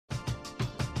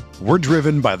We're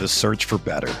driven by the search for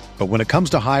better. But when it comes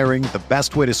to hiring, the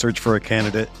best way to search for a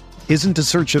candidate isn't to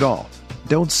search at all.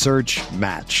 Don't search,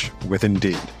 match with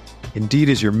Indeed. Indeed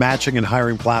is your matching and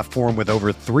hiring platform with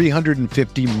over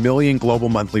 350 million global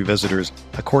monthly visitors,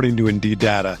 according to Indeed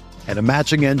data, and a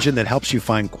matching engine that helps you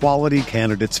find quality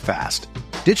candidates fast.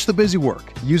 Ditch the busy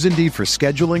work. Use Indeed for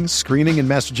scheduling, screening, and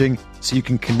messaging so you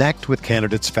can connect with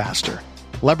candidates faster.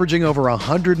 Leveraging over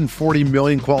 140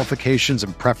 million qualifications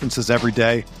and preferences every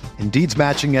day, Indeed's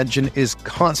matching engine is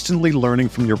constantly learning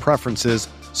from your preferences,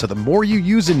 so the more you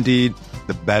use Indeed,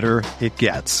 the better it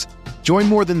gets. Join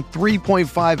more than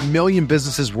 3.5 million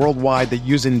businesses worldwide that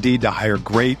use Indeed to hire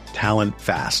great talent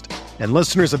fast. And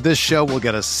listeners of this show will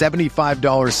get a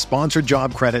 $75 sponsored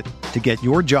job credit to get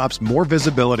your jobs more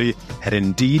visibility at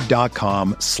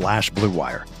Indeed.com/Blue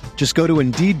Wire. Just go to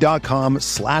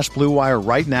Indeed.com/Blue Wire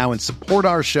right now and support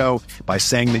our show by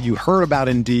saying that you heard about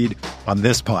Indeed on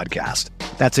this podcast.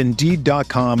 That's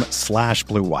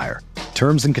Indeed.com/Blue Wire.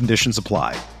 Terms and conditions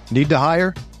apply. Need to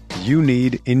hire? You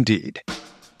need Indeed.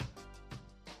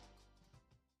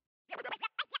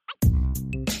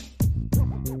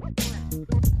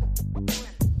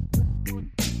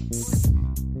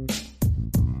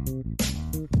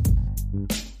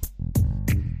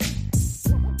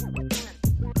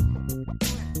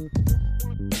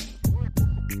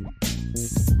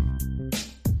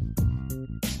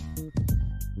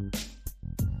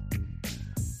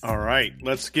 All right,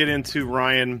 let's get into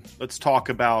Ryan. Let's talk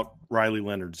about Riley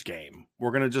Leonard's game.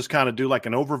 We're going to just kind of do like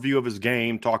an overview of his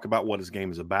game, talk about what his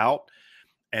game is about,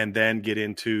 and then get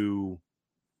into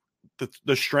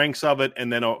the strengths of it.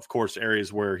 And then, of course,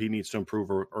 areas where he needs to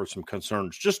improve or some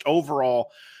concerns. Just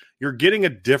overall, you're getting a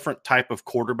different type of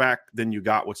quarterback than you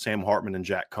got with Sam Hartman and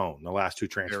Jack Cohn, the last two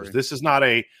transfers. Very. This is not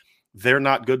they're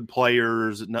not good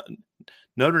players.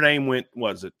 Notre Dame went,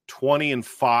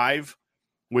 20-5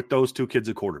 with those two kids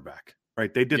at quarterback,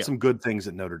 right? They did some good things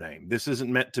at Notre Dame. This isn't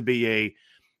meant to be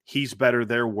he's better,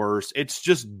 they're worse. It's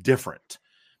just different.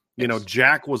 You know,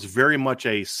 Jack was very much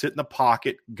a sit in the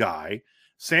pocket guy.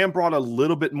 Sam brought a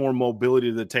little bit more mobility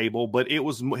to the table, but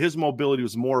his mobility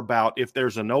was more about if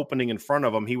there's an opening in front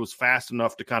of him, he was fast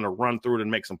enough to kind of run through it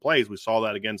and make some plays. We saw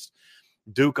that against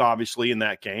Duke, obviously, in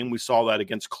that game. We saw that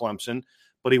against Clemson,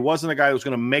 but he wasn't a guy who was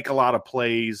going to make a lot of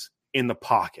plays in the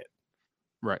pocket.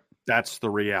 Right. That's the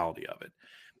reality of it,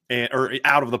 or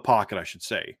out of the pocket, I should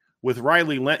say. With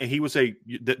Riley, he was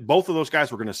that both of those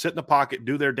guys were going to sit in the pocket,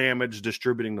 do their damage,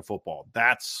 distributing the football.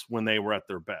 That's when they were at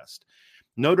their best.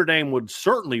 Notre Dame would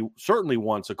certainly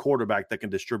wants a quarterback that can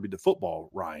distribute the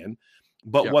football, Ryan.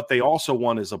 But what they also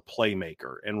want is a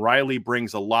playmaker, and Riley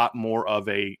brings a lot more of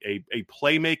a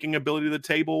playmaking ability to the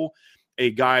table.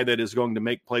 A guy that is going to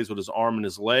make plays with his arm and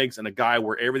his legs, and a guy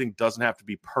where everything doesn't have to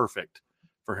be perfect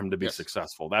for him to be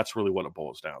successful. That's really what it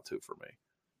boils down to for me.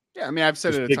 Yeah, I mean, I've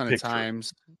said Just it a ton picture. of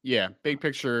times. Yeah, big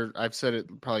picture. I've said it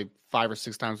probably 5 or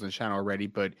 6 times on the channel already,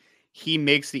 but he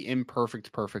makes the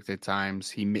imperfect perfect at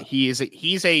times. He's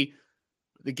the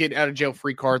get out of jail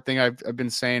free card thing I've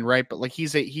been saying, right? But like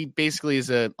he basically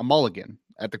is a mulligan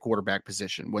at the quarterback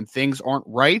position. When things aren't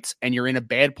right and you're in a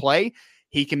bad play,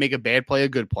 he can make a bad play a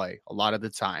good play a lot of the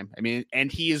time. I mean, and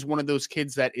he is one of those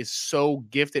kids that is so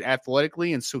gifted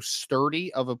athletically and so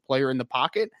sturdy of a player in the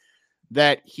pocket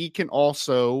that he can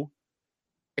also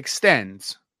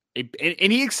extend.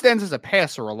 And he extends as a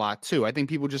passer a lot too. I think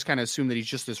people just kind of assume that he's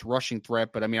just this rushing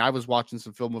threat. But I mean, I was watching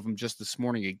some film of him just this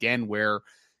morning again where,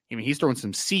 I mean, he's throwing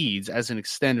some seeds as an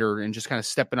extender and just kind of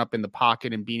stepping up in the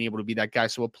pocket and being able to be that guy.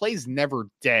 So a play's never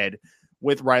dead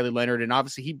with Riley Leonard. And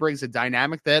obviously he brings a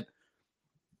dynamic that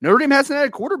Notre Dame hasn't had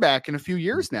a quarterback in a few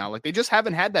years now. Like they just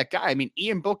haven't had that guy. I mean,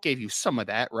 Ian Book gave you some of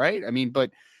that, right? I mean,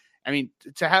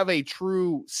 to have a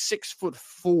true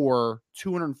 6'4",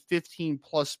 215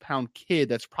 plus pound kid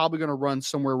that's probably going to run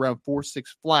somewhere around 4.6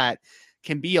 flat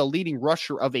can be a leading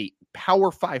rusher of a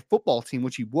Power 5 football team,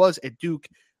 which he was at Duke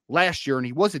last year, and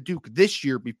he was at Duke this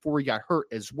year before he got hurt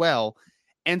as well,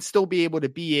 and still be able to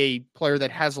be a player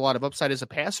that has a lot of upside as a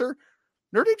passer.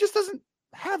 Notre Dame just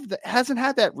hasn't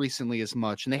had that recently as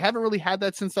much, and they haven't really had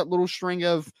that since that little string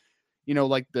of,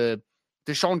 like the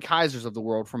Deshaun Kaisers of the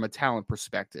world from a talent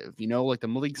perspective, like the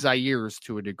Malik Zairs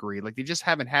to a degree. Like they just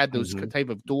haven't had those type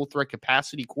of dual threat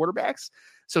capacity quarterbacks.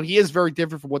 So he is very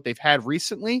different from what they've had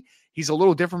recently. He's a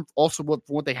little different also from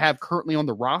what they have currently on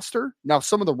the roster. Now,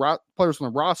 some of the players on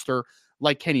the roster,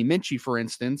 like Kenny Minchie, for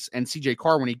instance, and CJ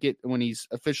Carr, when he's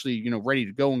officially, ready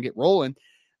to go and get rolling,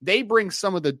 they bring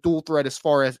some of the dual threat as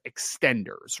far as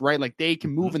extenders, right? Like they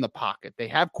can move in the pocket. They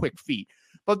have quick feet,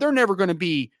 but they're never going to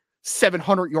be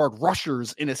 700-yard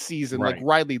rushers in a season like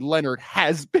Riley Leonard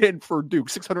has been for Duke,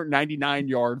 699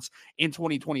 yards in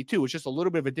 2022. It's just a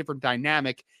little bit of a different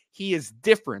dynamic. He is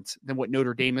different than what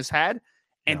Notre Dame has had,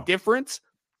 and difference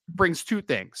brings two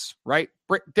things, right?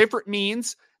 Different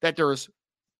means that there's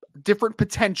different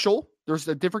potential. There's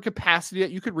a different capacity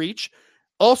that you could reach.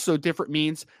 Also, different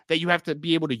means that you have to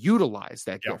be able to utilize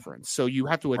that difference. So you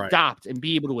have to adopt and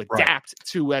be able to adapt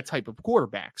to that type of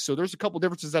quarterback. So there's a couple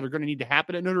differences that are going to need to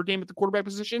happen at Notre Dame at the quarterback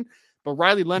position. But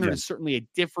Riley Leonard is certainly a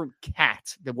different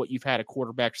cat than what you've had a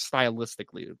quarterback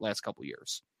stylistically the last couple of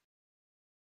years.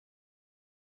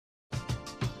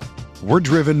 We're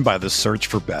driven by the search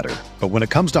for better. But when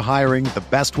it comes to hiring, the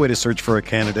best way to search for a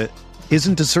candidate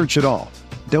isn't to search at all.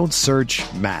 Don't search,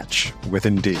 match with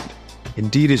Indeed.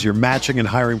 Indeed is your matching and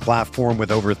hiring platform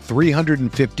with over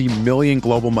 350 million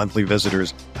global monthly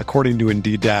visitors, according to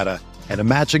Indeed data, and a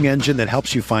matching engine that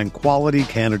helps you find quality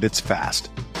candidates fast.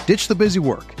 Ditch the busy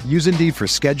work. Use Indeed for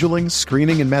scheduling,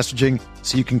 screening, and messaging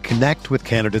so you can connect with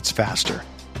candidates faster.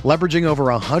 Leveraging over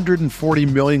 140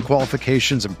 million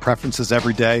qualifications and preferences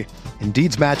every day,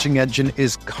 Indeed's matching engine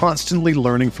is constantly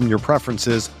learning from your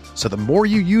preferences, so the more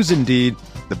you use Indeed,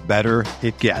 the better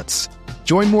it gets.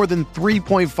 Join more than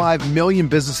 3.5 million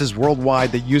businesses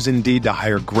worldwide that use Indeed to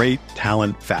hire great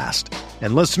talent fast.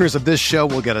 And listeners of this show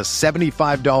will get a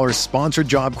 $75 sponsored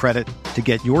job credit to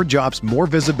get your jobs more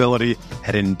visibility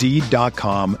at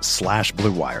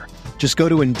Indeed.com/Blue Wire. Just go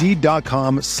to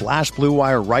Indeed.com/Blue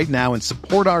Wire right now and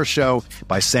support our show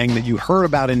by saying that you heard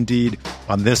about Indeed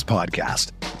on this podcast.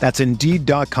 That's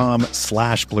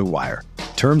Indeed.com/Blue Wire.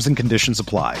 Terms and conditions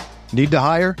apply. Need to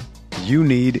hire? You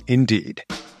need Indeed.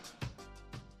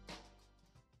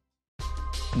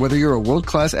 Whether you're a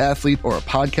world-class athlete or a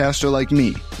podcaster like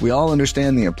me, we all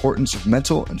understand the importance of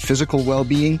mental and physical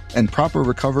well-being and proper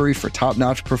recovery for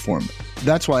top-notch performance.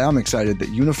 That's why I'm excited that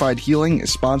Unified Healing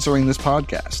is sponsoring this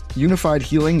podcast. Unified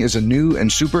Healing is a new and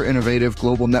super innovative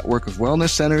global network of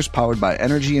wellness centers powered by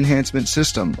Energy Enhancement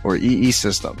System, or EE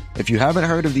System. If you haven't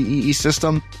heard of the EE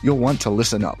System, you'll want to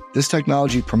listen up. This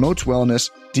technology promotes wellness,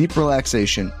 deep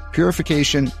relaxation,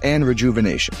 purification, and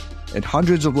rejuvenation. At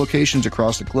hundreds of locations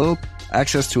across the globe,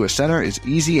 access to a center is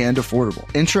easy and affordable.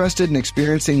 Interested in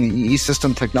experiencing the EE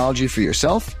System technology for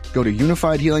yourself? Go to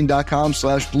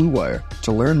unifiedhealing.com/Blue Wire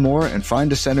to learn more and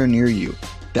find a center near you.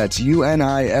 That's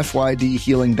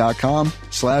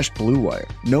UNIFYDhealing.com/Blue Wire.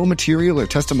 No material or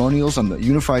testimonials on the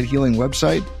Unified Healing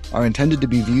website are intended to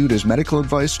be viewed as medical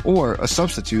advice or a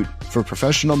substitute for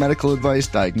professional medical advice,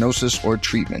 diagnosis, or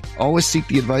treatment. Always seek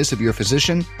the advice of your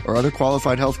physician or other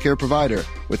qualified healthcare provider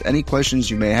with any questions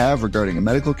you may have regarding a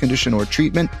medical condition or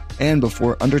treatment and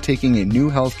before undertaking a new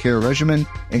healthcare regimen,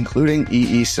 including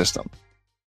EE System.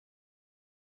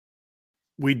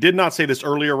 We did not say this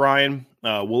earlier, Ryan.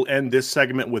 We'll end this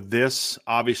segment with this,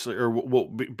 obviously, or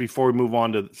before we move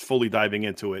on to fully diving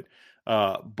into it.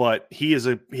 But he has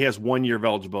 1 year of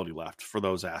eligibility left for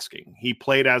those asking. He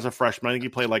played as a freshman. I think he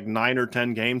played like 9 or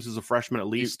 10 games as a freshman at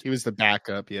least. He was the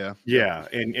backup, yeah. Yeah,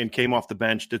 and came off the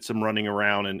bench, did some running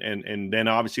around, and then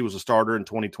obviously was a starter in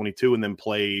 2022 and then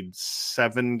played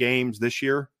 7 games this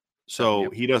year. So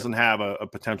he doesn't have a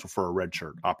potential for a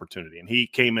redshirt opportunity. And he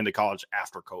came into college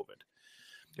after COVID.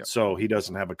 Yep. So he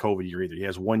doesn't have a COVID year either. He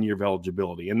has 1 year of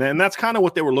eligibility. And then that's kind of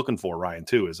what they were looking for, Ryan,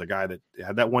 too, is a guy that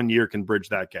had that 1 year can bridge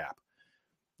that gap.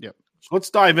 Yep. So let's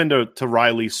dive into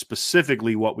Riley,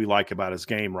 specifically what we like about his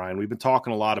game, Ryan. We've been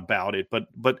talking a lot about it, but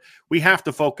we have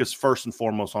to focus first and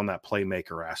foremost on that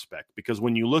playmaker aspect, because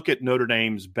when you look at Notre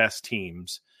Dame's best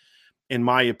teams, in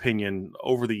my opinion,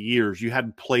 over the years, you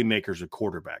had playmakers at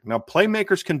quarterback. Now,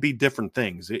 playmakers can be different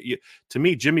things. To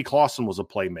me, Jimmy Clausen was a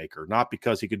playmaker, not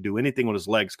because he could do anything with his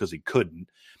legs, because he couldn't,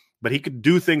 but he could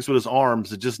do things with his arms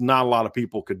that just not a lot of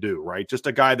people could do, right? Just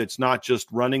a guy that's not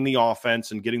just running the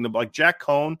offense and getting like Jack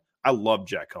Cohn. I love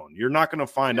Jack Cohn. You're not going to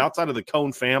find, outside of the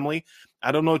Cohn family,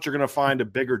 I don't know that you're going to find a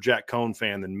bigger Jack Cohn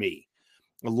fan than me.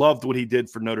 I loved what he did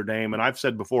for Notre Dame. And I've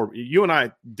said before, you and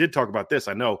I did talk about this,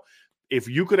 I know. If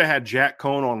you could have had Jack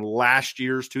Cohn on last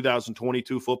year's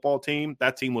 2022 football team,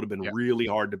 that team would have been really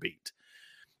hard to beat.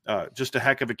 Just a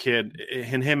heck of a kid.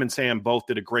 And him and Sam both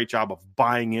did a great job of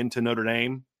buying into Notre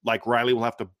Dame. Like Riley will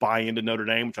have to buy into Notre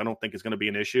Dame, which I don't think is going to be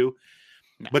an issue.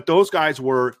 No. But those guys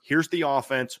were, here's the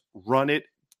offense, run it,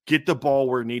 get the ball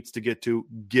where it needs to get to,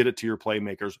 get it to your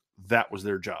playmakers. That was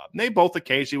their job. And they both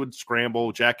occasionally would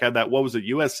scramble. Jack had that, what was it,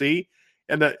 USC?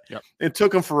 And it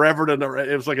took him forever to.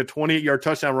 It was like a 28-yard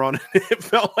touchdown run. It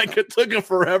felt like it took him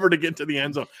forever to get to the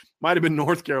end zone. Might have been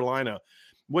North Carolina.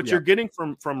 What you're getting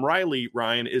from Riley,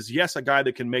 Ryan, is, yes, a guy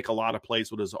that can make a lot of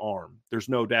plays with his arm. There's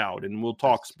no doubt. And we'll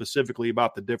talk specifically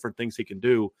about the different things he can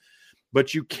do.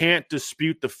 But you can't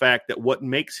dispute the fact that what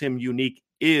makes him unique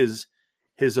is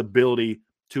his ability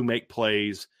to make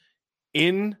plays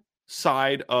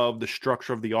inside of the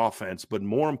structure of the offense, but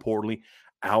more importantly,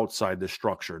 outside the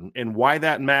structure. And why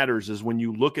that matters is when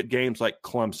you look at games like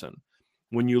Clemson,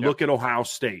 when you look at Ohio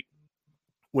State,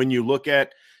 when you look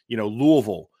at,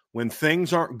 Louisville, when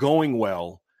things aren't going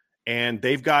well and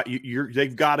they've got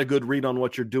a good read on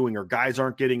what you're doing, or guys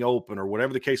aren't getting open, or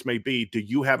whatever the case may be, do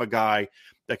you have a guy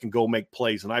that can go make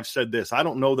plays? And I've said this, I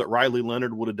don't know that Riley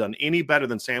Leonard would have done any better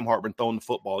than Sam Hartman throwing the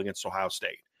football against Ohio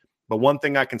State. But one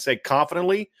thing I can say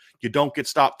confidently, you don't get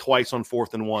stopped twice on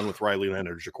 4th and 1 with Riley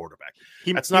Leonard as your quarterback.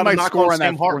 That's not a knock on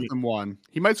Sam Hartman.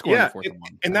 He might score on the 4th and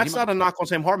 1. And that's not a knock on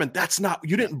Sam Hartman.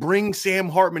 You didn't bring Sam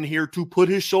Hartman here to put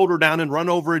his shoulder down and run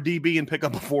over a DB and pick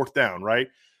up a 4th down, right?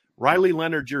 Riley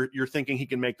Leonard, you're thinking he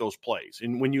can make those plays.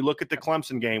 And when you look at the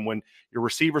Clemson game, when your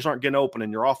receivers aren't getting open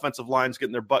and your offensive line's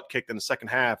getting their butt kicked in the second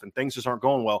half and things just aren't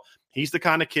going well, he's the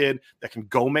kind of kid that can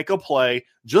go make a play,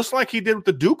 just like he did with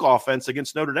the Duke offense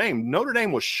against Notre Dame. Notre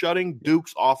Dame was shutting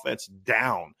Duke's offense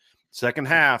down. Second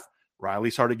half,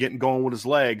 Riley started getting going with his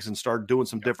legs and started doing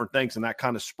some different things, and that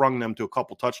kind of sprung them to a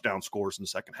couple touchdown scores in the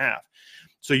second half.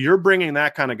 So you're bringing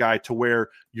that kind of guy to where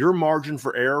your margin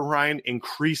for error, Ryan,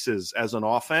 increases as an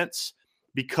offense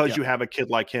because you have a kid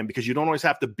like him, because you don't always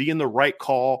have to be in the right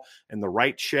call and the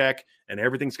right check and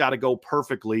everything's got to go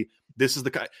perfectly. This is the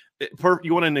guy.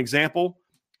 You want an example?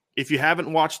 If you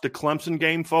haven't watched the Clemson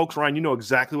game, folks, Ryan, you know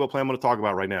exactly what play I'm going to talk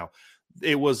about right now.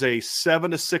 It was a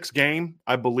 7-6 game,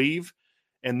 I believe,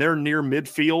 and they're near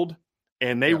midfield,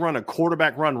 and they run a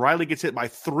quarterback run. Riley gets hit by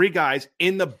 3 guys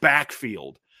in the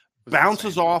backfield,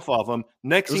 bounces off of him.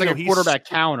 Next thing you know, he's quarterback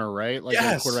counter, right? Like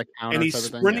a quarterback counter, and he's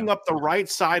sprinting up the right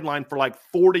sideline for like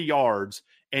 40 yards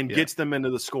and gets them into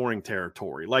the scoring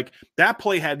territory. Like, that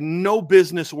play had no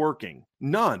business working,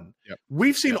 none.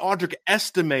 We've seen Audric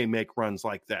Estime make runs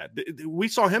like that. We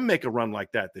saw him make a run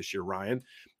like that this year, Ryan.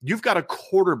 You've got a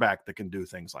quarterback that can do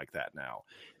things like that now.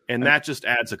 And that just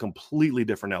adds a completely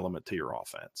different element to your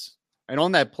offense. And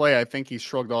on that play, I think he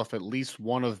shrugged off at least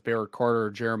one of Barrett Carter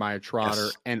or Jeremiah Trotter.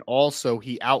 And also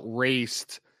he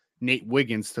outraced Nate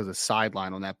Wiggins to the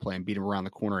sideline on that play and beat him around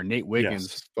the corner. And Nate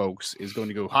Wiggins, folks, is going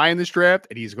to go high in this draft,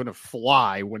 and he's going to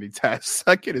fly when he tests.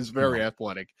 That kid is very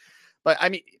athletic. But, I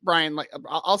mean, Brian, like,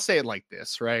 I'll say it like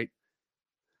this, right?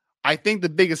 I think the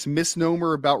biggest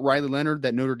misnomer about Riley Leonard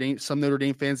that some Notre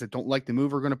Dame fans that don't like the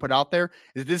move are going to put out there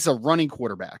is this is a running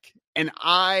quarterback. And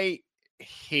I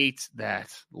hate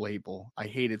that label. I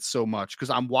hate it so much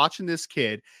because I'm watching this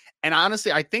kid. And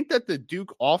honestly, I think that the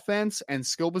Duke offense and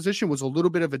skill position was a little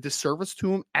bit of a disservice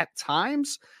to him at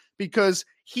times because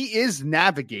he is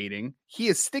navigating. He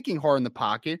is sticking hard in the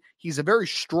pocket. He's a very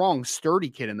strong, sturdy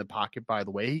kid in the pocket, by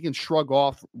the way. He can shrug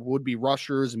off would-be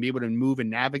rushers and be able to move and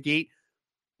navigate.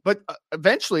 But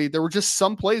eventually, there were just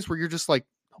some plays where you're just like,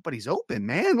 nobody's open,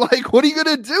 man. Like, what are you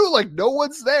going to do? Like, no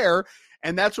one's there.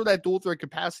 And that's where that dual threat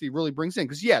capacity really brings in.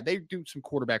 Because, they do some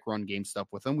quarterback run game stuff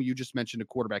with him. You just mentioned a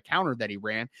quarterback counter that he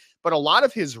ran. But a lot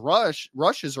of his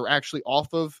rushes are actually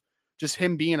off of just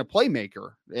him being a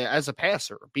playmaker as a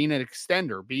passer, being an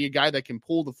extender, being a guy that can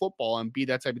pull the football and be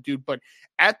that type of dude. But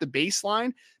at the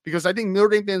baseline, because I think Notre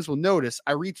Dame fans will notice,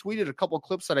 I retweeted a couple of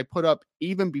clips that I put up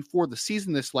even before the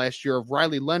season this last year of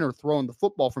Riley Leonard throwing the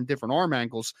football from different arm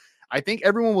angles. I think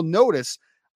everyone will notice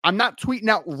I'm not tweeting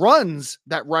out runs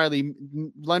that Riley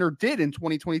Leonard did in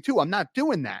 2022. I'm not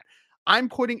doing that. I'm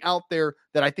putting out there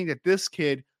that I think that this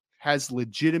kid has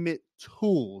legitimate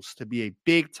tools to be a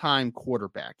big-time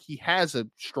quarterback. He has a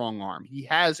strong arm. He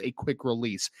has a quick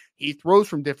release. He throws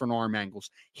from different arm angles.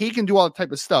 He can do all that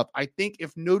type of stuff. I think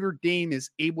if Notre Dame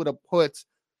is able to put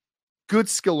good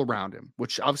skill around him,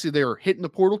 which obviously they're hitting the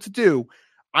portal to do,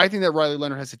 I think that Riley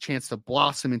Leonard has a chance to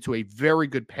blossom into a very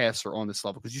good passer on this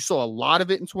level because you saw a lot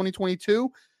of it in 2022.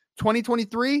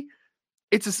 2023,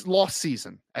 it's a lost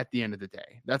season at the end of the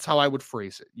day. That's how I would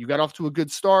phrase it. You got off to a good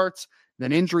start,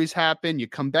 then injuries happen, you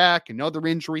come back, another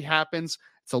injury happens.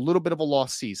 It's a little bit of a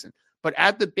lost season. But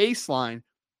at the baseline,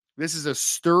 this is a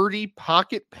sturdy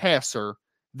pocket passer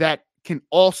that can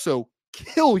also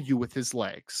kill you with his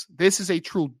legs. This is a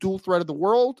true dual threat of the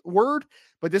word,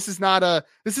 but this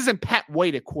isn't Pat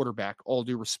White at quarterback, all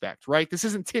due respect, right? This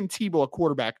isn't Tim Tebow at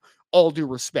quarterback, all due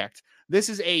respect. This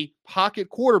is a pocket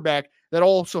quarterback that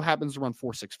also happens to run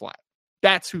 4.6 flat.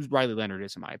 That's who Riley Leonard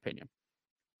is, in my opinion.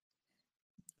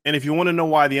 And if you want to know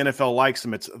why the NFL likes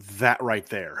him, it's that right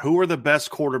there. Who are the best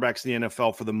quarterbacks in the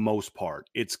NFL for the most part?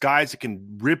 It's guys that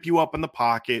can rip you up in the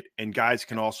pocket and guys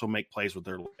can also make plays with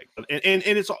their leg. And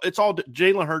it's all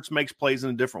Jalen Hurts makes plays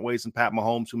in different ways than Pat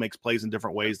Mahomes, who makes plays in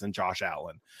different ways than Josh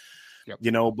Allen.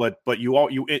 But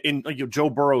Joe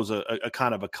Burrow's a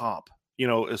kind of a comp,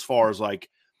 as far as like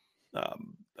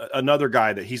another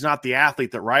guy that he's not the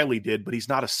athlete that Riley did, but he's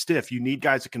not a stiff. You need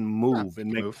guys that can move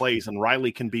and make plays, and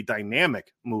Riley can be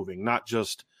dynamic moving, not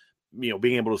just,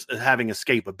 being able to having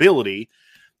escapability.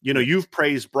 You've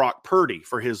praised Brock Purdy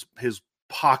for his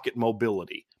pocket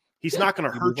mobility. He's not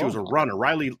going to hurt you as a runner.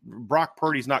 Brock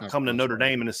Purdy's not coming to Notre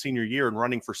Dame in his senior year and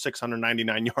running for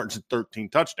 699 yards and 13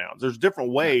 touchdowns. There's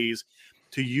different ways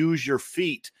to use your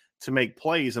feet to make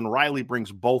plays, and Riley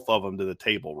brings both of them to the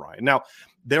table, Ryan. Now,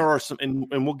 there are some, and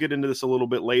we'll get into this a little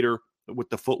bit later with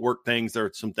the footwork things. There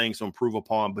are some things to improve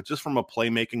upon, but just from a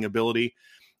playmaking ability,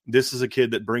 this is a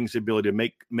kid that brings the ability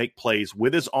to make plays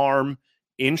with his arm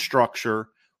in structure,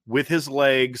 with his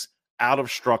legs out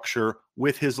of structure,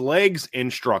 with his legs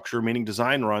in structure, meaning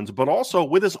design runs, but also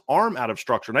with his arm out of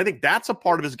structure. And I think that's a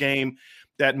part of his game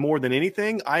that more than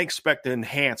anything, I expect to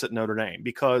enhance at Notre Dame,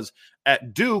 because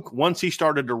at Duke, once he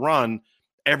started to run,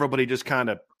 everybody just kind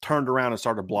of turned around and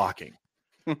started blocking.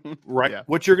 Right. Yeah.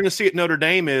 What you're going to see at Notre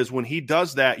Dame is when he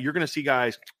does that, you're going to see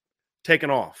guys taking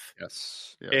off.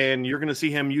 Yes. And you're going to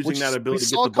see him using that ability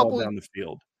to get the ball down the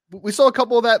field. We saw a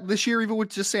couple of that this year, even with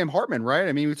just Sam Hartman, right?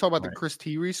 I mean, we talk about the Chris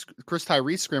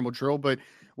Tyree scramble drill, but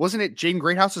wasn't it Jaden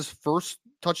Greathouse's first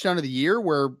touchdown of the year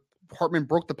where Hartman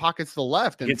broke the pocket to the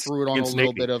left and threw it on a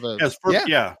little bit of a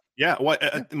Yeah. Well,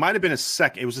 it might have been a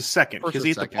second. It was a second because he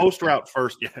hit the post route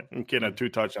first. Yeah, and kid had 2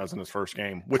 touchdowns in his first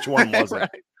game. Which one was it?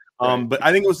 But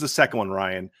I think it was the second one,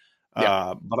 Ryan.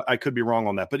 But I could be wrong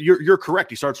on that. But you're correct.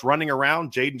 He starts running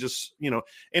around. Jaden just,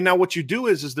 and now what you do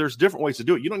is there's different ways to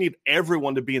do it. You don't need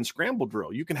everyone to be in scramble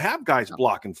drill. You can have guys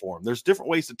blocking for him. There's different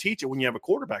ways to teach it when you have a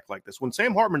quarterback like this. When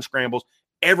Sam Hartman scrambles,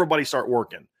 everybody start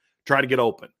working, try to get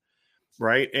open,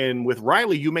 right? And with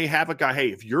Riley, you may have a guy,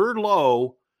 hey, if you're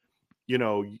low,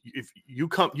 if you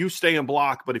come, you stay and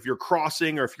block. But if you're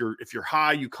crossing or if you're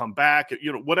high, you come back.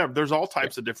 Whatever. There's all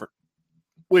types of different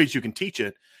ways you can teach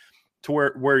it to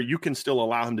where you can still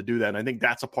allow him to do that. And I think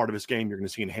that's a part of his game you're going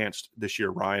to see enhanced this year,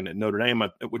 Ryan, at Notre Dame,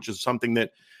 which is something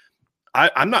that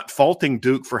I'm not faulting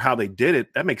Duke for how they did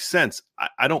it. That makes sense.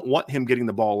 I don't want him getting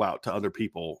the ball out to other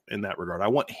people in that regard. I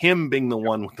want him being the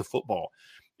one with the football.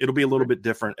 It'll be a little bit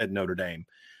different at Notre Dame.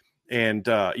 And,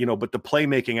 but the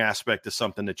playmaking aspect is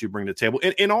something that you bring to the table.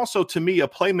 And also, to me, a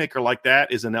playmaker like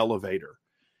that is an elevator.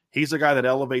 He's a guy that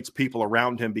elevates people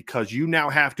around him because you now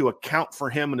have to account for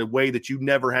him in a way that you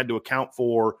never had to account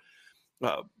for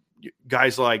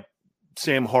guys like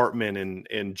Sam Hartman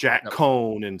and Jack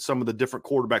Cohn and some of the different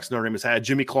quarterbacks Notre Dame has had,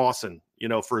 Jimmy Clausen,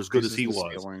 for as good as he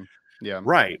was. Yeah.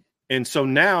 Right. And so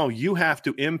now you have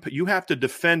to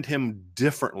defend him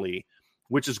differently,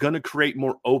 which is going to create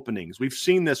more openings. We've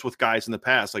seen this with guys in the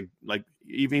past, like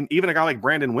even a guy like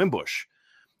Brandon Wimbush.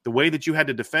 The way that you had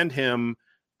to defend him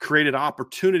created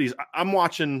opportunities. I'm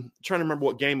trying to remember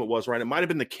what game it was, right? It might have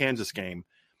been the Kansas game.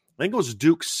 I think it was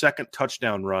Duke's second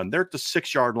touchdown run. They're at the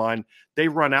 6-yard line. They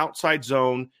run outside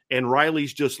zone, and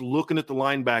Riley's just looking at the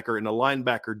linebacker, and the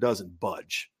linebacker doesn't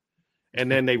budge.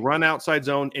 And then they run outside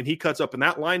zone, and he cuts up, and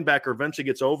that linebacker eventually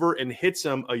gets over and hits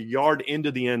him a yard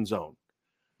into the end zone.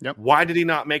 Yep. Why did he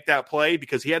not make that play?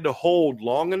 Because he had to hold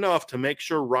long enough to make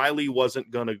sure Riley wasn't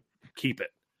going to keep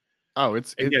it. Oh,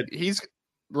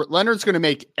 Leonard's going to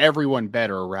make everyone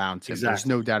better around him. Exactly. There's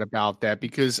no doubt about that,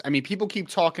 because, people keep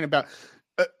talking about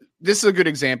this is a good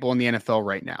example in the NFL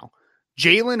right now.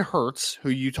 Jalen Hurts, who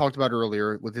you talked about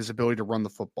earlier with his ability to run the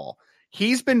football,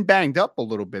 he's been banged up a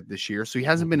little bit this year, so he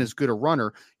hasn't been as good a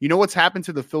runner. You know what's happened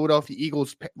to the Philadelphia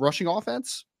Eagles rushing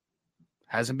offense?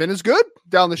 Hasn't been as good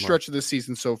down the stretch of the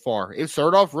season so far. It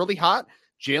started off really hot.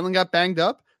 Jalen got banged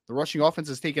up. The rushing offense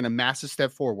has taken a massive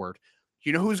step forward.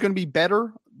 You know who's going to be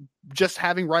better just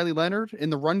having Riley Leonard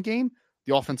in the run game?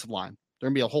 The offensive line. They're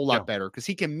going to be a whole lot better because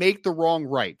he can make the wrong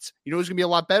rights. You know who's going to be a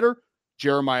lot better?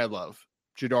 Jeremiah Love,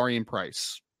 Jadarian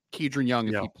Price, Kedron Young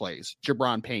if he plays,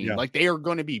 Jabron Payne. Yeah. Like, they are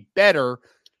going to be better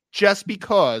just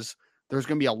because there's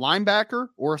going to be a linebacker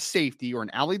or a safety or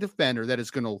an alley defender that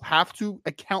is going to have to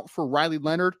account for Riley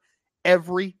Leonard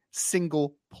every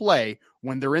single play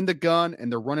when they're in the gun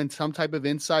and they're running some type of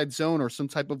inside zone or some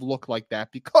type of look like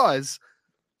that, because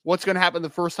what's going to happen the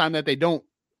first time that they don't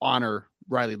honor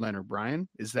Riley Leonard, Brian,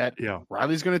 is that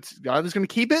Riley's going to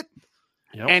keep it.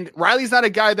 Yep. And Riley's not a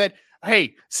guy that,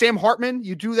 hey, Sam Hartman,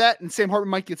 you do that, and Sam Hartman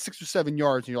might get 6 or 7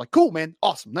 yards, and you're like, cool, man,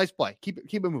 awesome, nice play, keep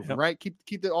it moving, right?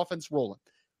 Keep the offense rolling.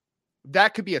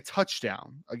 That could be a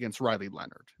touchdown against Riley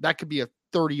Leonard. That could be a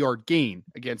 30-yard gain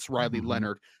against Riley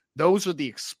Leonard. Those are the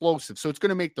explosives. So it's going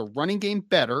to make the running game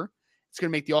better. It's going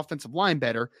to make the offensive line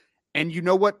better. And you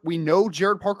know what we know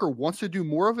Jared Parker wants to do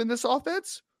more of in this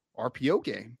offense? RPO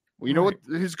game. Well, you know what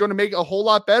is going to make it a whole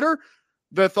lot better?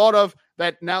 The thought of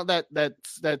that now that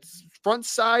front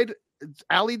side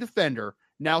alley defender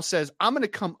now says, I'm going to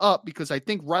come up because I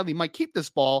think Riley might keep this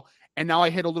ball. And now I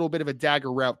hit a little bit of a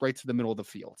dagger route right to the middle of the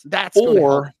field. That's going to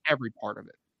help every part of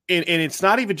it. And it's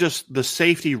not even just the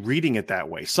safety reading it that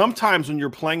way. Sometimes when you're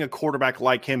playing a quarterback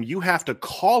like him, you have to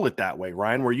call it that way,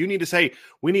 Ryan, where you need to say,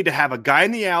 we need to have a guy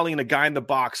in the alley and a guy in the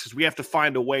box because we have to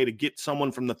find a way to get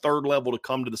someone from the third level to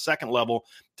come to the second level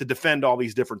to defend all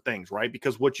these different things, right?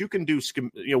 Because what you can do,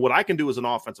 what I can do as an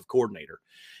offensive coordinator,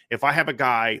 if I have a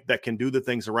guy that can do the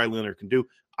things that Riley Leonard can do,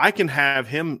 I can have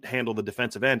him handle the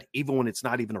defensive end even when it's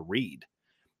not even a read.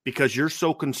 Because you're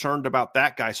so concerned about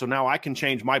that guy. So now I can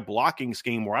change my blocking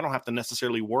scheme where I don't have to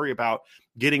necessarily worry about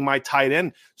getting my tight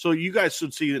end. So you guys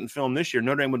should see it in film this year.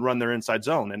 Notre Dame would run their inside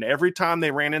zone. And every time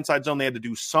they ran inside zone, they had to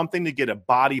do something to get a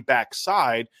body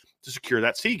backside to secure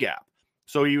that C gap.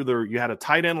 So either you had a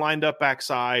tight end lined up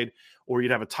backside, or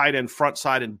you'd have a tight end front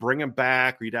side and bring him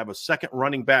back, or you'd have a second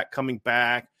running back coming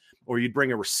back, or you'd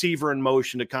bring a receiver in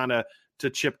motion to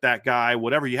chip that guy,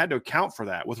 whatever. You had to account for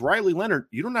that. With Riley Leonard,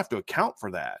 you don't have to account for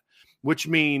that, which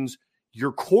means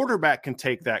your quarterback can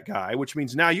take that guy, which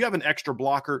means now you have an extra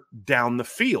blocker down the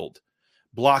field,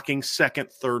 blocking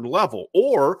second, third level.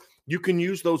 Or you can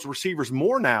use those receivers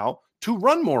more now to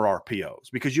run more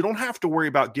RPOs because you don't have to worry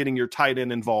about getting your tight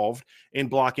end involved in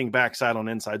blocking backside on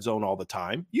inside zone all the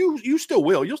time. You still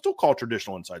will. You'll still call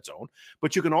traditional inside zone,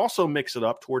 but you can also mix it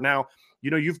up to where now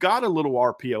you've got a little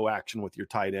RPO action with your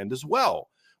tight end as well.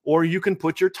 Or you can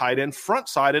put your tight end front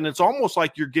side, and it's almost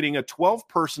like you're getting a 12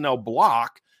 personnel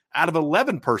block out of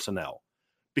 11 personnel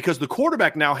because the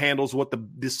quarterback now handles what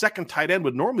the second tight end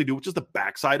would normally do, which is the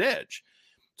backside edge.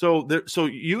 So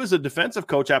you as a defensive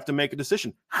coach have to make a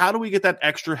decision. How do we get that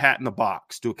extra hat in the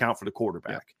box to account for the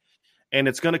quarterback? Yeah. And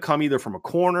it's going to come either from a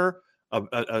corner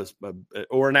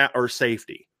or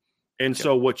safety. And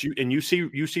so you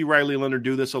see Riley Leonard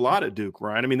do this a lot at Duke,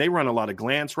 right? I mean, they run a lot of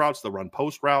glance routes, they'll run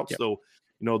post routes, they'll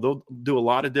do a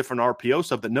lot of different RPO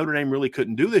stuff that Notre Dame really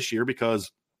couldn't do this year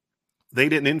because they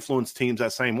didn't influence teams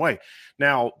that same way.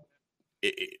 Now,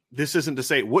 this isn't to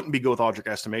say it wouldn't be good with Audric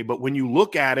Estime, but when you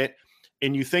look at it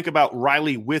and you think about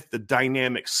Riley with the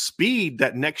dynamic speed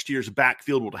that next year's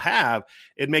backfield will have,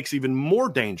 it makes it even more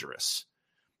dangerous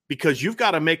because you've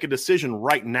got to make a decision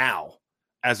right now.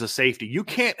 As a safety, you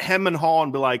can't hem and haw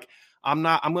and be like, I'm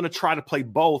going to try to play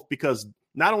both because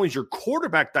not only is your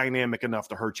quarterback dynamic enough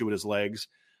to hurt you with his legs,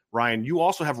 Ryan, you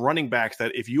also have running backs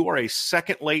that if you are a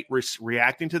second late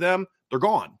reacting to them, they're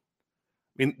gone.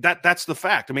 I mean, that's the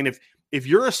fact. I mean, if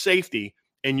you're a safety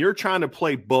and you're trying to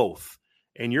play both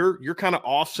and you're kind of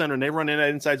off center and they run in that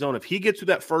inside zone, if he gets to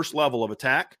that first level of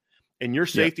attack and your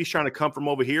safety's trying to come from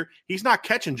over here, he's not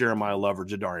catching Jeremiah Love or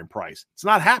Jadarian Price. It's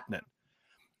not happening.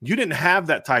 You didn't have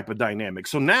that type of dynamic.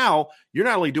 So now you're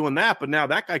not only doing that, but now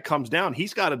that guy comes down,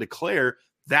 he's got to declare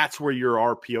that's where your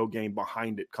RPO game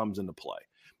behind it comes into play.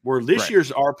 Where this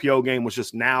year's RPO game was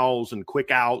just nows and quick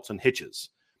outs and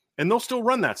hitches. And they'll still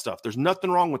run that stuff. There's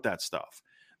nothing wrong with that stuff.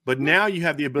 But now you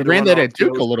have the ability to run that at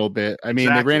Duke a little bit. I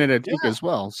mean, They ran it at Duke as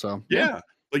well. So yeah.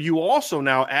 But you also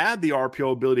now add the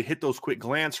RPO ability to hit those quick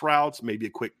glance routes, maybe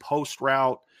a quick post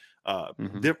route.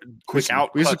 Quick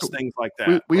out cuts, things like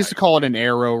that. We used to call it an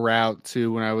arrow route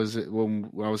too when I was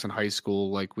in high school.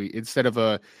 Like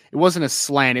it wasn't a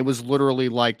slant, it was literally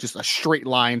like just a straight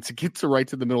line to get right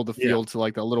to the middle of the field to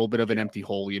like a little bit of an empty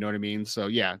hole. You know what I mean? So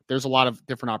yeah, there's a lot of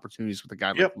different opportunities with a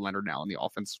guy like Leonard now in the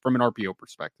offense from an RPO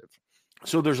perspective.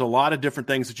 So there's a lot of different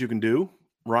things that you can do,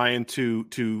 Ryan,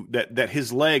 to that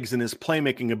his legs and his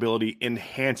playmaking ability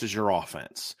enhances your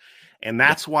offense. And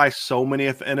that's why so many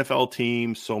NFL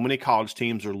teams, so many college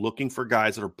teams are looking for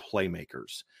guys that are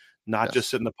playmakers, not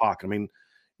just sit in the pocket. I mean,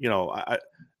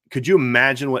 could you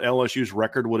imagine what LSU's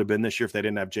record would have been this year if they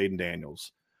didn't have Jaden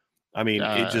Daniels? I mean,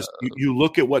 you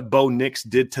look at what Bo Nix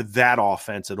did to that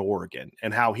offense at Oregon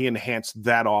and how he enhanced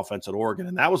that offense at Oregon.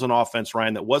 And that was an offense,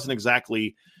 Ryan, that wasn't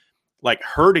exactly like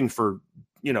hurting for,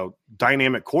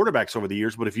 dynamic quarterbacks over the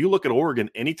years. But if you look at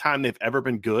Oregon, anytime they've ever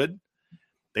been good,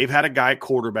 they've had a guy at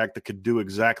quarterback that could do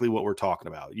exactly what we're talking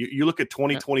about. You look at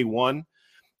 2021,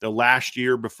 the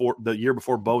year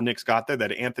before Bo Nix got there,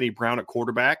 that Anthony Brown at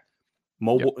quarterback,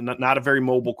 mobile, not a very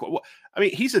mobile. I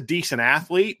mean, he's a decent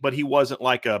athlete, but he wasn't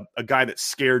like a guy that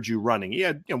scared you running. He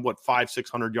had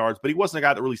 500-600 yards, but he wasn't a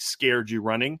guy that really scared you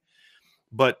running.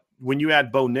 But when you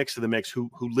add Bo Nix to the mix, who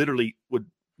literally would.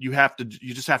 You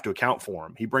just have to account for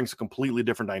him. He brings a completely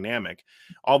different dynamic.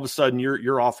 All of a sudden,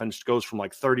 your offense goes from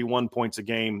like 31 points a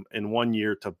game in one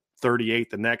year to 38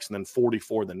 the next, and then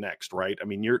 44 the next, right? I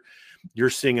mean, you're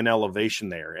seeing an elevation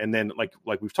there. And then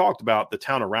like we've talked about, the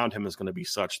town around him is going to be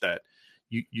such that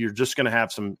you're just going to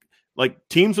have some, like,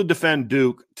 teams would defend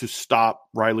Duke to stop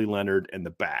Riley Leonard and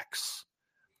the backs.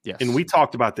 Yes. And we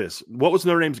talked about this. What was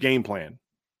Notre Dame's game plan?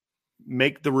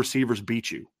 Make the receivers beat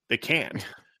you. They can't.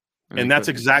 And that's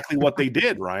exactly what they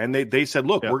did, Ryan. They said,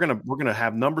 look, we're gonna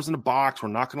have numbers in the box. We're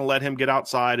not gonna let him get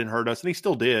outside and hurt us. And he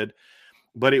still did.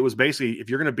 But it was basically, if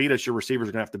you're gonna beat us, your receivers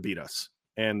are gonna have to beat us.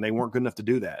 And they weren't good enough to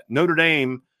do that. Notre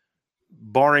Dame,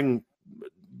 barring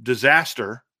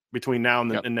disaster between now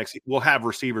and the next, will have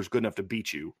receivers good enough to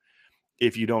beat you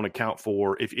if you don't account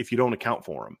for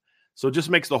them. So it just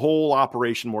makes the whole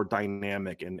operation more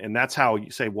dynamic. And that's how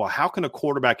you say, well, how can a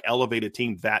quarterback elevate a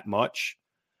team that much?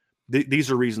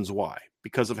 These are reasons why,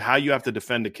 because of how you have to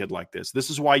defend a kid like this. This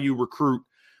is why you recruit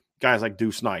guys like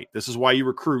Deuce Knight. This is why you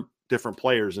recruit different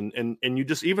players. And you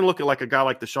just even look at like a guy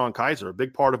like DeShone Kizer, a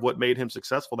big part of what made him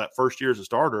successful that first year as a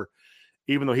starter,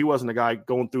 even though he wasn't a guy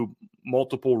going through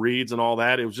multiple reads and all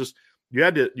that. It was just,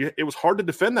 it was hard to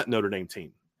defend that Notre Dame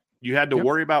team. You had to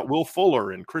worry about Will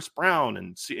Fuller and Chris Brown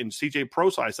and CJ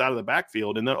Prosise out of the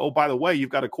backfield. And then, oh, by the way,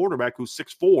 you've got a quarterback who's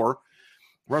 6'4",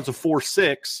 runs a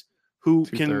 4.6, who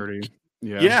can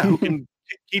who can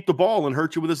keep the ball and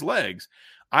hurt you with his legs.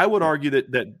 I would argue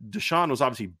that DeShone was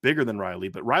obviously bigger than Riley,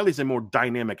 but Riley's a more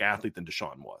dynamic athlete than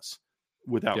DeShone was,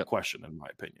 without question, in my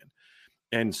opinion.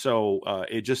 And so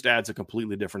it just adds a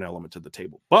completely different element to the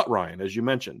table. But Ryan, as you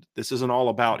mentioned, this isn't all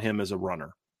about him as a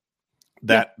runner.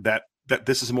 That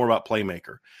this is more about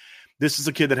playmaker. This is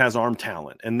a kid that has arm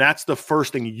talent. And that's the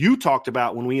first thing you talked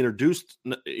about when we introduced,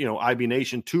 IB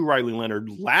Nation to Riley Leonard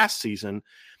last season.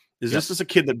 This is a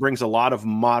kid that brings a lot of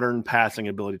modern passing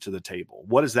ability to the table.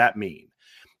 What does that mean?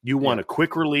 You want a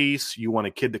quick release. You want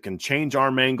a kid that can change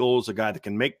arm angles, a guy that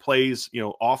can make plays,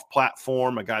 off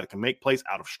platform, a guy that can make plays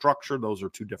out of structure. Those are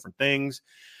two different things.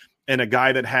 And a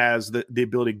guy that has the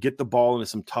ability to get the ball into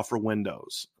some tougher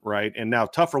windows, right? And now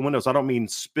tougher windows, I don't mean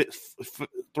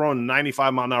throwing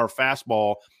 95-mile-an-hour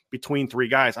fastball between three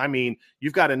guys. I mean,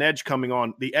 you've got an edge coming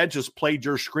on. The edge has played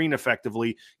your screen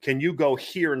effectively. Can you go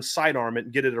here and sidearm it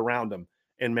and get it around him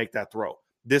and make that throw?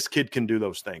 This kid can do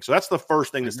those things. So that's the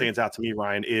first thing that stands out to me,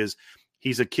 Ryan, is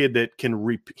he's a kid that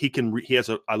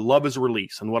I love his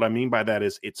release. And what I mean by that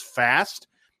is it's fast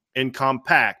and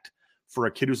compact for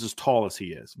a kid who's as tall as he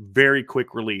is. Very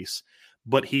quick release.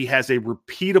 But he has a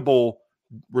repeatable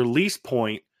release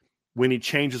point when he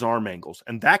changes arm angles.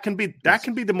 And that can be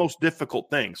the most difficult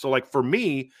thing. So like for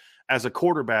me as a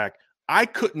quarterback, I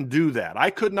couldn't do that. I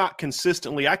could not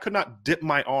dip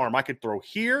my arm. I could throw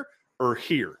here or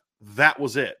here. That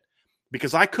was it.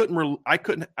 Because I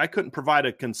couldn't provide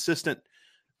a consistent,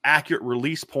 accurate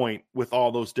release point with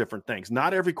all those different things.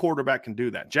 Not every quarterback can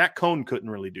do that. Jack Cohn couldn't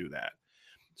really do that.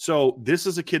 So this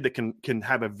is a kid that can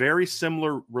have a very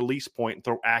similar release point and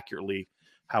throw accurately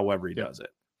however he does it.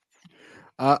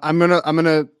 I'm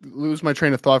gonna lose my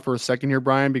train of thought for a second here,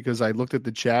 Brian, because I looked at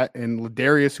the chat and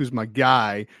Ladarius, who's my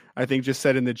guy, I think just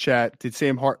said in the chat,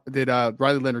 did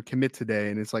Riley Leonard commit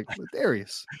today? And it's like,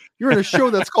 Ladarius, you're in a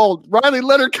show that's called Riley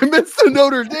Leonard Commits to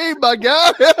Notre Dame, my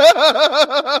guy.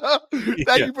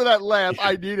 Thank you for that laugh.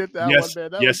 I needed that one,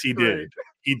 man. That he did.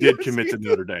 He did commit to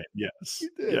Notre Dame. Yes. He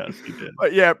did. Yes, he did.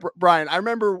 But yeah, Brian, I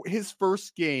remember his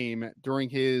first game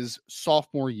during his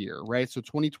sophomore year, right? So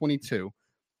 2022.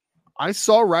 I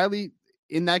saw Riley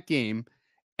in that game,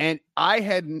 and I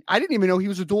didn't even know he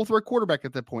was a dual threat quarterback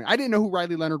at that point. I didn't know who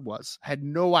Riley Leonard was. Had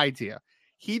no idea.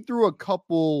 He threw a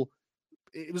couple,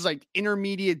 it was like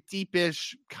intermediate,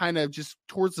 deepish, kind of just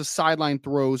towards the sideline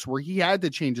throws where he had to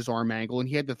change his arm angle and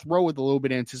he had to throw with a little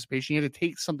bit of anticipation. He had to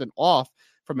take something off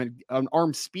from an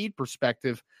arm speed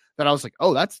perspective that I was like,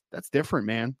 oh, that's different,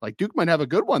 man. Like Duke might have a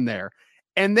good one there.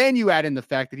 And then you add in the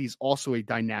fact that he's also a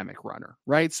dynamic runner,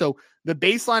 right? So the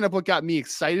baseline of what got me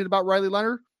excited about Riley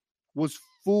Leonard was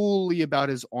fully about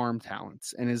his arm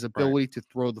talents and his ability to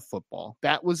throw the football.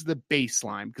 That was the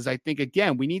baseline, because I think,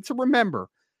 again, we need to remember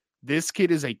this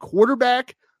kid is a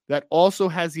quarterback that also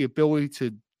has the ability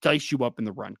to dice you up in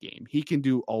the run game. He can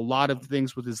do a lot of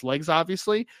things with his legs,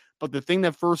 obviously, but the thing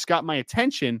that first got my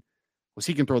attention was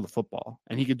he can throw the football,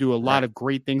 and he could do a lot of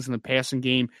great things in the passing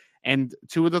game. And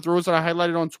two of the throws that I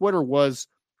highlighted on Twitter was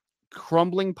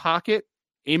crumbling pocket,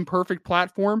 imperfect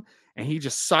platform, and he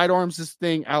just sidearms this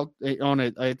thing out on I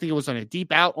think it was on a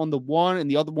deep out on the one, and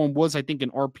the other one was, I think,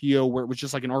 an RPO where it was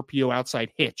just like an RPO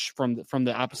outside hitch from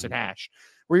the opposite hash,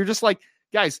 where you're just like,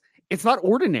 guys, it's not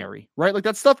ordinary, right? Like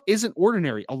that stuff isn't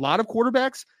ordinary. A lot of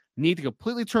quarterbacks need to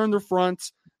completely turn their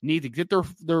fronts, need to get their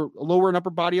lower and upper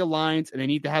body aligned, and they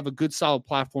need to have a good solid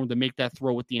platform to make that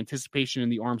throw with the anticipation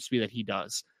and the arm speed that he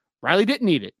does. Riley didn't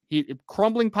need it. He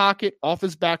crumbling pocket off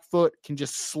his back foot, can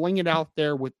just sling it out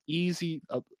there with easy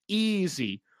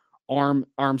arm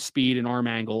speed and arm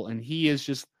angle. And he is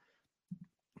just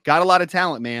got a lot of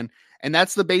talent, man. And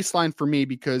that's the baseline for me,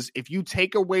 because if you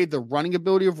take away the running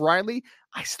ability of Riley,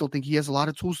 I still think he has a lot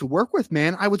of tools to work with,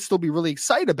 man. I would still be really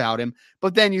excited about him.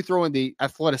 But then you throw in the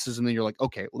athleticism and you're like,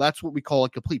 okay, well, that's what we call a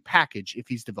complete package if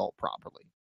he's developed properly.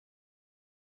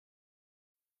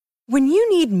 When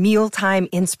you need mealtime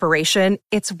inspiration,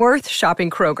 it's worth shopping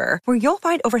Kroger, where you'll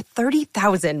find over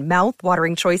 30,000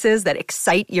 mouth-watering choices that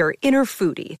excite your inner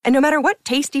foodie. And no matter what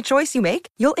tasty choice you make,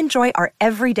 you'll enjoy our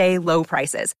everyday low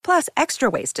prices, plus extra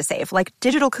ways to save, like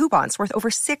digital coupons worth over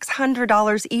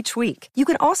 $600 each week. You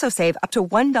can also save up to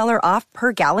 $1 off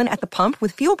per gallon at the pump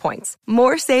with fuel points.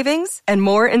 More savings and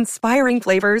more inspiring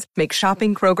flavors make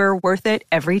shopping Kroger worth it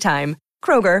every time.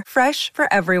 Kroger, fresh for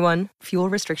everyone. Fuel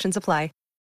restrictions apply.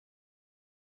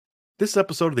 This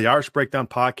episode of the Irish Breakdown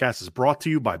Podcast is brought to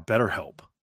you by BetterHelp.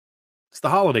 It's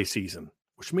the holiday season,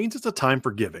 which means it's a time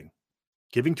for giving.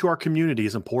 Giving to our community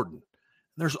is important.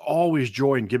 There's always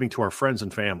joy in giving to our friends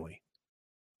and family.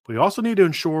 We also need to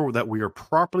ensure that we are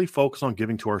properly focused on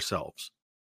giving to ourselves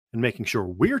and making sure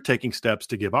we're taking steps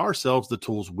to give ourselves the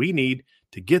tools we need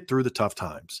to get through the tough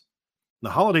times.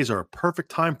 The holidays are a perfect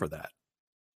time for that.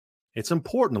 It's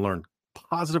important to learn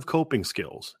positive coping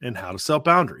skills and how to set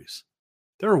boundaries.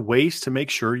 There are ways to make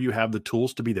sure you have the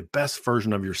tools to be the best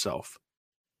version of yourself.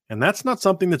 And that's not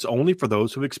something that's only for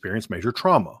those who've experienced major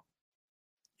trauma.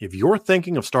 If you're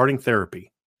thinking of starting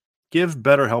therapy, give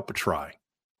BetterHelp a try.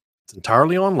 It's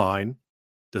entirely online,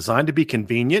 designed to be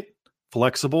convenient,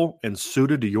 flexible, and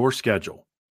suited to your schedule.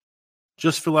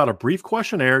 Just fill out a brief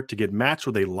questionnaire to get matched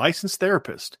with a licensed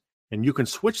therapist, and you can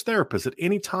switch therapists at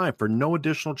any time for no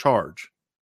additional charge.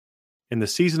 In the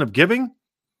season of giving,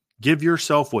 give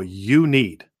yourself what you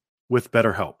need with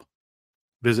BetterHelp.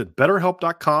 Visit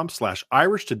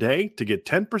BetterHelp.com/Irish today to get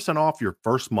 10% off your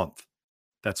first month.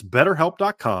 That's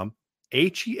BetterHelp.com,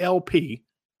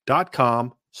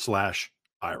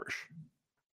 HELP.com/Irish.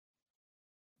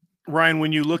 Ryan,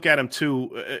 when you look at him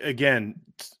too, again,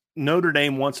 Notre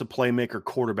Dame wants a playmaker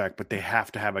quarterback, but they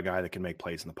have to have a guy that can make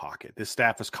plays in the pocket. This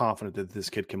staff is confident that this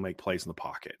kid can make plays in the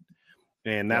pocket.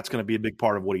 And that's going to be a big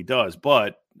part of what he does.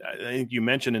 But I think you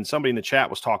mentioned, and somebody in the chat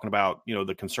was talking about,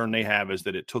 the concern they have is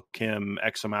that it took him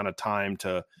X amount of time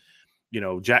to,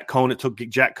 it took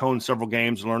Jack Cohn several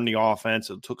games to learn the offense.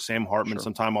 It took Sam Hartman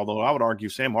some time, although I would argue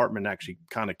Sam Hartman actually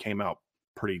kind of came out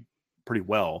pretty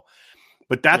well.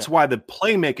 But that's why the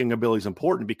playmaking ability is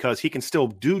important, because he can still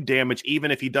do damage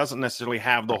even if he doesn't necessarily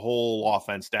have the whole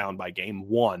offense down by game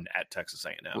one at Texas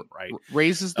A&M, right?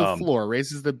 Raises the floor,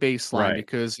 raises the baseline,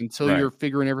 because until you're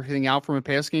figuring everything out from a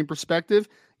pass game perspective,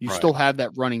 you still have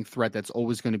that running threat that's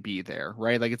always going to be there,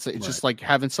 right? Like it's just like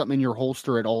having something in your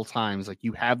holster at all times. Like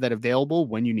you have that available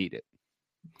when you need it.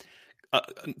 A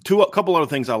couple other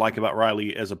things I like about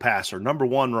Riley as a passer. Number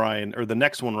one, Ryan, or the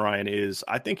next one, Ryan, is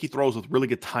I think he throws with really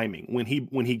good timing. When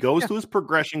he goes through his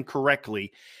progression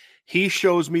correctly, he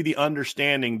shows me the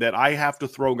understanding that I have to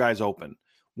throw guys open.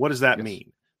 What does that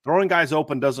mean? Throwing guys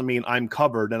open doesn't mean I'm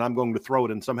covered and I'm going to throw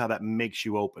it and somehow that makes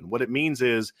you open. What it means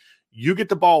is you get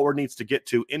the ball where it needs to get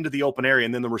to, into the open area,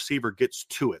 and then the receiver gets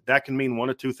to it. That can mean one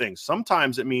of two things.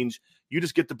 Sometimes it means you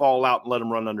just get the ball out and let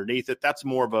him run underneath it. That's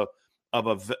more of a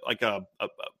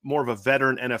more of a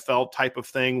veteran NFL type of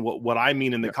thing. What I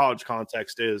mean in the college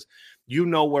context is,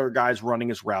 where a guy's running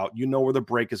his route, where the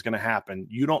break is going to happen.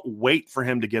 You don't wait for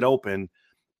him to get open,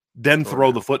 then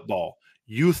throw the football.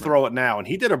 You throw it now. And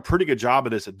he did a pretty good job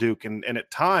of this at Duke. And at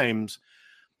times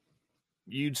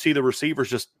you'd see the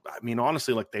receivers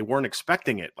honestly, like they weren't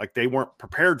expecting it. Like they weren't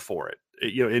prepared for it.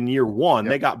 In year one,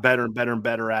 they got better and better and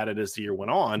better at it as the year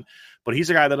went on. But he's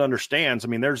a guy that understands. I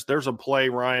mean, there's a play,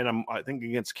 Ryan, I think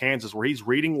against Kansas, where he's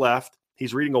reading left.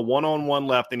 He's reading a one-on-one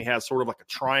left, and he has sort of like a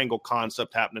triangle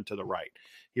concept happening to the right.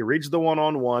 He reads the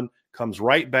one-on-one, comes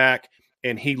right back,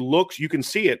 and he looks. You can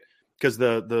see it because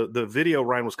the video,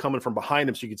 Ryan, was coming from behind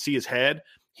him, so you could see his head.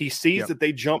 He sees that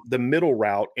they jump the middle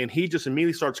route, and he just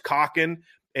immediately starts cocking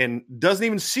and doesn't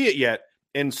even see it yet,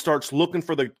 and starts looking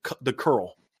for the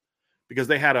curl. Because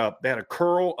they had a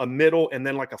curl, a middle, and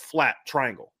then like a flat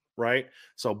triangle, right?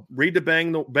 So read the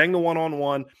bang the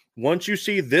one-on-one. Once you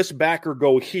see this backer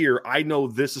go here, I know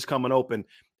this is coming open.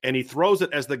 And he throws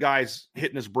it as the guy's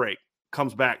hitting his break,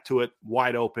 comes back to it,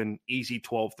 wide open, easy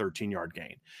 12, 13-yard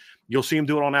gain. You'll see him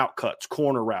do it on outcuts,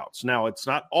 corner routes. Now, it's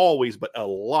not always, but a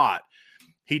lot.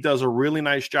 He does a really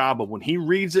nice job of when he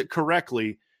reads it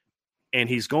correctly, and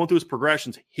he's going through his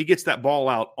progressions, he gets that ball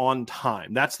out on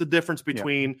time. That's the difference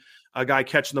between a guy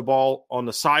catching the ball on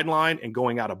the sideline and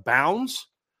going out of bounds,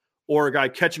 or a guy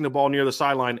catching the ball near the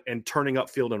sideline and turning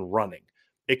upfield and running.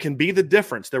 It can be the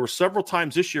difference. There were several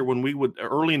times this year when we would,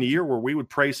 early in the year, where we would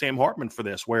praise Sam Hartman for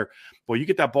this, where, well, you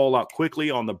get that ball out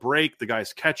quickly on the break, the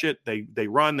guys catch it, they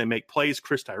run, they make plays.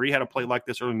 Chris Tyree had a play like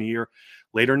this early in the year.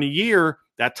 Later in the year,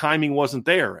 that timing wasn't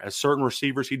there, as certain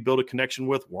receivers he'd built a connection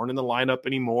with weren't in the lineup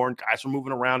anymore, and guys were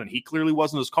moving around, and he clearly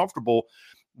wasn't as comfortable.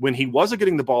 When he wasn't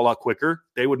getting the ball out quicker,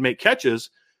 they would make catches,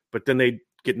 but then they'd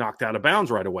get knocked out of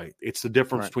bounds right away. It's the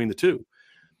difference between the two.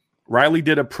 Riley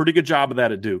did a pretty good job of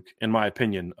that at Duke, in my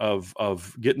opinion, of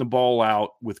getting the ball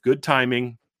out with good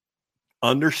timing,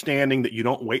 understanding that you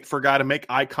don't wait for a guy to make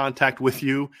eye contact with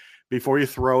you before you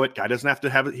throw it. Guy doesn't have to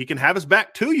have it. He can have his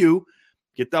back to you.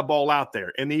 Get that ball out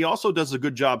there. And he also does a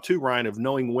good job too, Ryan, of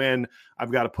knowing when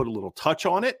I've got to put a little touch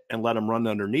on it and let him run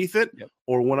underneath it,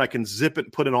 or when I can zip it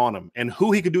and put it on him, and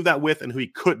who he could do that with and who he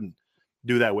couldn't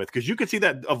do that with. Because you could see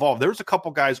that evolve. There was a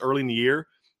couple guys early in the year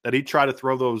that he tried to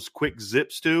throw those quick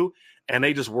zips to, and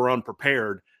they just were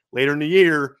unprepared. Later in the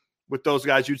year, with those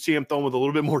guys, you'd see him throwing with a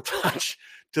little bit more touch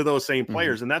to those same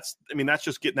players. And that's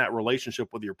just getting that relationship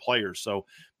with your players. So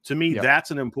to me,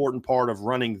 that's an important part of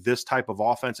running this type of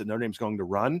offense that Notre Dame's going to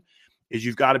run, is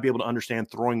you've got to be able to understand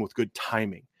throwing with good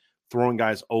timing, throwing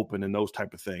guys open, and those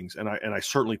type of things. And I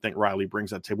certainly think Riley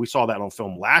brings that to. We saw that on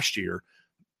film last year,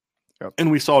 and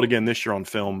we saw it again this year on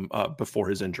film before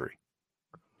his injury.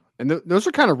 And those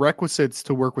are kind of requisites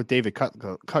to work with David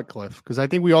Cutcliffe, because I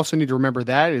think we also need to remember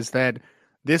that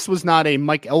this was not a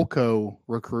Mike Elko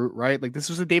recruit, right? Like, this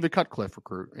was a David Cutcliffe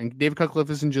recruit. And David Cutcliffe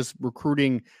isn't just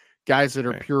recruiting guys that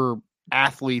are pure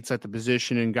athletes at the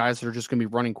position and guys that are just going to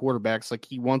be running quarterbacks. Like,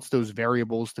 he wants those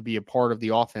variables to be a part of the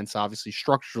offense, obviously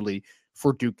structurally,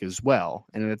 for Duke as well.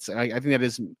 And I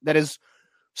think that is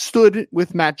stood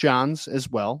with Matt Johns as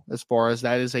well, as far as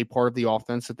that is a part of the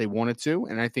offense that they wanted to.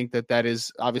 And I think that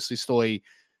is obviously still a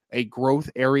growth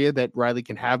area that Riley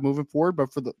can have moving forward. But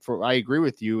I agree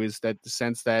with you, is that the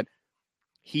sense that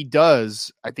he does,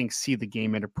 I think, see the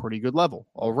game at a pretty good level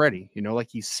already. Like,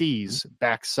 he sees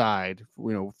backside,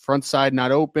 front side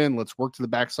not open. Let's work to the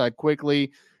backside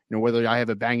quickly. Whether I have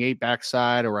a bang 8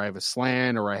 backside, or I have a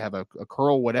slant, or I have a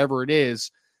curl, whatever it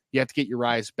is, you have to get your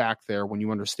eyes back there when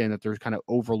you understand that there's kind of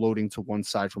overloading to one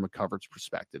side from a coverage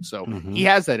perspective. So he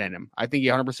has that in him. I think he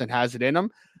 100% has it in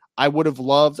him. I would have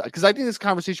loved, because I think this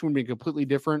conversation would be completely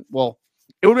different. Well,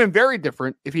 it would have been very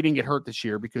different if he didn't get hurt this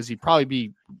year, because he'd probably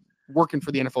be working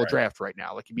for the NFL draft right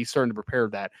now. Like, he'd be starting to prepare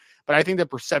that. But I think the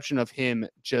perception of him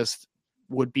just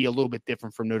would be a little bit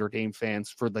different from Notre Dame fans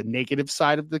for the negative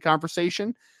side of the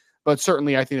conversation. But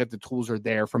certainly, I think that the tools are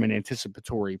there from an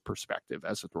anticipatory perspective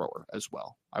as a thrower as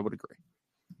well. I would agree.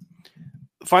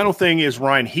 The final thing is,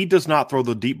 Ryan, he does not throw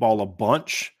the deep ball a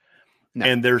bunch. No.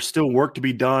 And there's still work to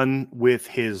be done with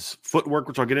his footwork,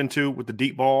 which I'll get into with the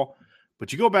deep ball.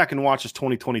 But you go back and watch his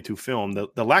 2022 film,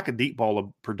 the lack of deep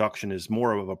ball production is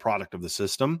more of a product of the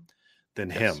system than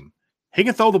him. He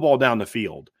can throw the ball down the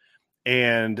field.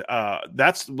 And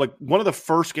that's like one of the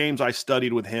first games I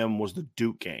studied with him was the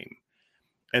Duke game.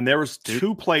 And there was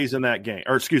 2 plays in that game,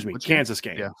 or excuse me, Kansas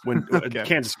game. Yeah.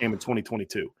 Kansas game in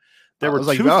 2022. There were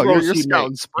 2 throws. You're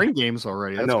scouting spring games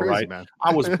already. That's crazy, right? Man.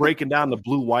 I was breaking down the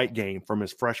blue-white game from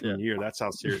his freshman year. That's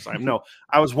how serious I am. No,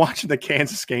 I was watching the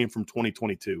Kansas game from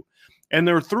 2022. And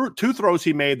there were 2 throws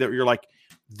he made that you're like,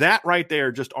 that right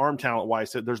there, just arm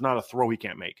talent-wise, there's not a throw he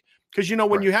can't make. Because,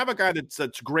 when you have a guy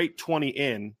that's great 20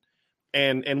 in,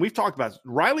 and we've talked about it,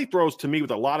 Riley throws to me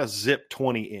with a lot of zip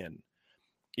 20 in.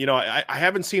 I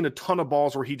haven't seen a ton of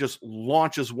balls where he just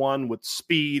launches one with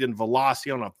speed and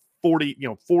velocity on a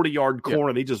 40-yard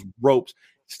corner. They just ropes.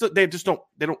 They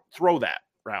don't throw that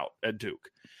route at Duke.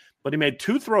 But he made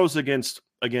 2 throws against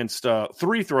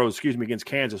 3 throws, against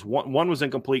Kansas. One was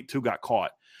incomplete, 2 got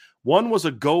caught. One was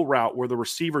a go route where the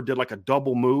receiver did like a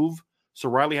double move. So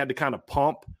Riley had to kind of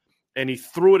pump, and he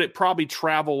threw it. It probably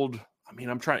traveled.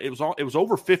 It was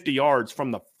over 50 yards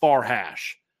from the far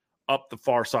hash up the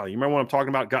far side. You remember what I'm talking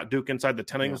about? Got Duke inside the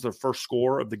 10. I think it was their first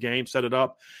score of the game, set it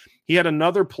up. He had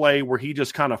another play where he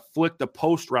just kind of flicked a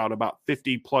post route about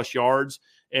 50-plus yards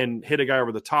and hit a guy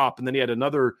over the top. And then he had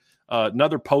another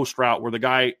post route where the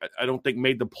guy, I don't think,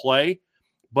 made the play,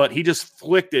 but he just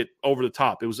flicked it over the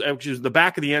top. It was the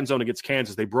back of the end zone against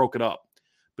Kansas. They broke it up.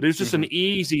 But it was just an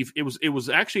easy – it was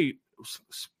actually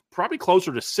probably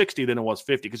closer to 60 than it was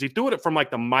 50, because he threw it from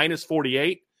like the minus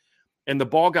 48, and the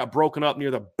ball got broken up near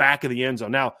the back of the end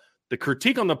zone. Now, the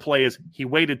critique on the play is he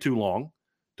waited too long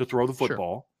to throw the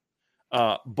football.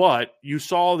 Sure. But you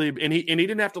saw and he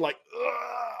didn't have to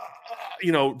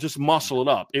just muscle it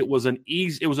up. It was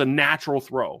a natural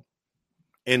throw.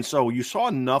 And so you saw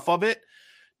enough of it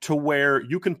to where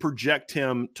you can project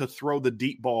him to throw the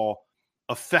deep ball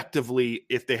effectively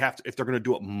if they're going to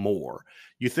do it more.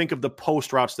 You think of the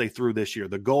post routes they threw this year,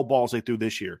 the go balls they threw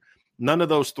this year. None of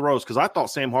those throws, because I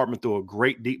thought Sam Hartman threw a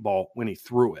great deep ball when he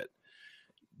threw it.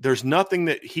 There's nothing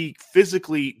that he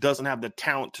physically doesn't have the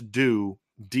talent to do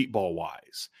deep ball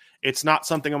wise. It's not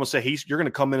something I'm going to say you're going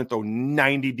to come in and throw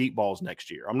 90 deep balls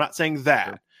next year. I'm not saying that.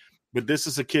 Sure. But this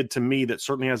is a kid to me that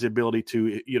certainly has the ability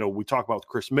to, we talk about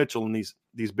Chris Mitchell and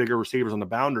these bigger receivers on the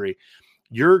boundary.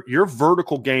 Your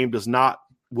vertical game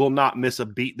will not miss a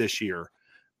beat this year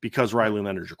because Riley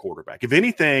Leonard's your quarterback. If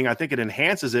anything, I think it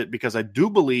enhances it because I do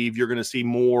believe you're going to see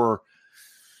more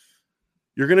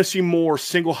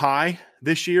single high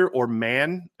this year or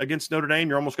man against Notre Dame.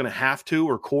 You're almost going to have to,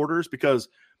 or quarters, because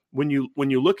when you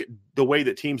look at the way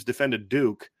that teams defended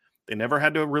Duke, they never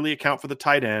had to really account for the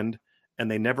tight end. And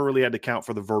they never really had to count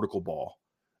for the vertical ball.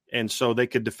 And so they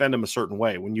could defend them a certain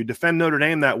way. When you defend Notre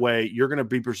Dame that way, you're going to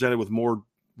be presented with more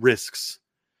risks.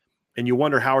 And you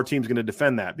wonder how our team's going to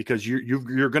defend that because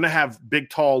you're going to have big,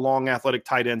 tall, long, athletic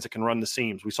tight ends that can run the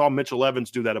seams. We saw Mitchell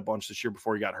Evans do that a bunch this year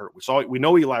before he got hurt. We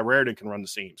know Eli Raridan can run the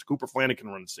seams. Cooper Flanagan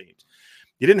can run the seams.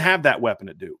 You didn't have that weapon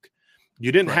at Duke.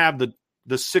 You didn't have the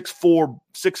 6'4",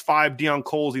 6'5" Deion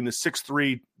Colsey and the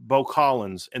 6'3" Bo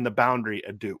Collins in the boundary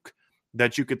at Duke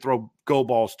that you could throw go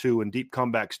balls to and deep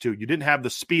comebacks to. You didn't have the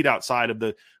speed outside of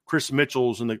the Chris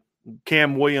Mitchells and the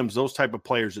Cam Williams, those type of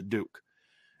players at Duke.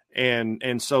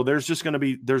 And so there's going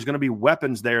to be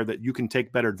weapons there that you can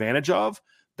take better advantage of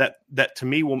that to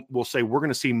me will say we're going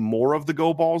to see more of the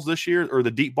go balls this year, or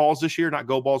the deep balls this year, not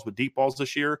go balls, but deep balls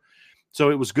this year. So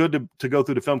it was good to go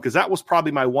through the film because that was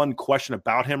probably my one question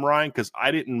about him, Ryan, because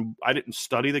I didn't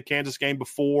study the Kansas game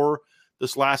before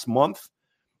this last month.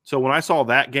 So when I saw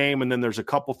that game, and then there's a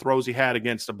couple throws he had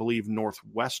against, I believe,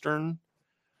 Northwestern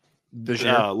this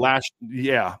year.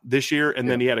 And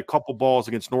then he had a couple balls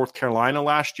against North Carolina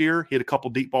last year. He had a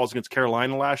couple deep balls against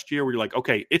Carolina last year where you're like,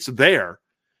 okay, it's there.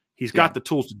 He's got the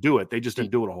tools to do it. They just didn't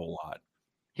do it a whole lot.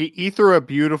 He threw a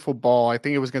beautiful ball. I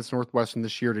think it was against Northwestern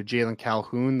this year to Jalen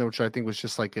Calhoun, which I think was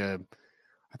just I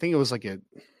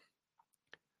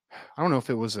don't know if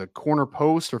it was a corner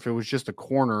post or if it was just a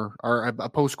corner or a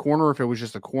post corner, or if it was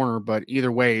just a corner, but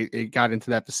either way, it got into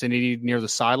that vicinity near the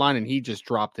sideline and he just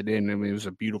dropped it in. I mean, it was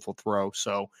a beautiful throw.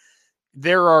 So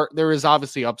there is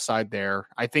obviously upside there.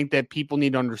 I think that people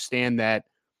need to understand that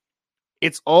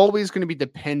it's always going to be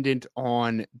dependent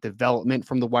on development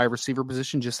from the wide receiver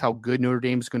position, just how good Notre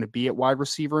Dame is going to be at wide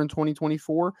receiver in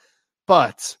 2024.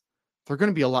 But they're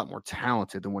going to be a lot more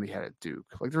talented than what he had at Duke.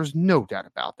 Like, there's no doubt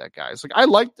about that, guys. Like, I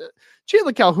liked it.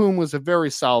 Jalen Calhoun was a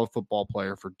very solid football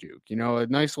player for Duke. A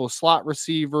nice little slot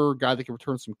receiver, guy that can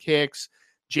return some kicks.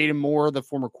 Jaden Moore, the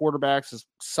former quarterback, is a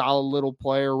solid little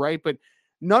player, right? But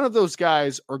none of those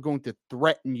guys are going to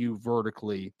threaten you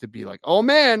vertically to be like, oh,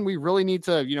 man, we really need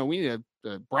to, we need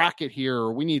a bracket here,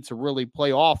 or we need to really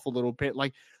play off a little bit.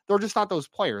 Like, they're just not those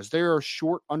players. They are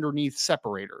short underneath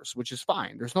separators, which is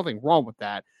fine. There's nothing wrong with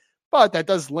that. But that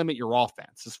does limit your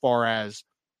offense as far as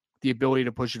the ability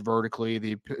to push it vertically,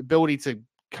 the ability to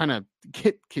kind of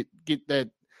get the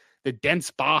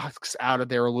dense box out of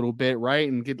there a little bit, right?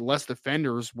 And get less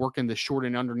defenders working the short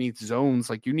and underneath zones.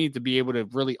 Like, you need to be able to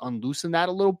really unloosen that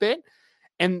a little bit.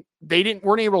 And they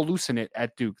weren't able to loosen it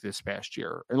at Duke this past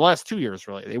year, in the last 2 years,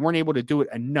 really. They weren't able to do it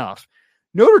enough.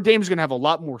 Notre Dame's going to have a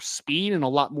lot more speed and a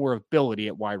lot more ability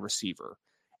at wide receiver.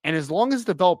 And as long as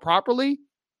developed properly,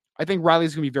 I think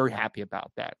Riley's going to be very happy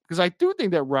about that, because I do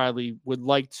think that Riley would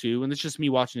like to, and it's just me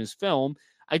watching his film,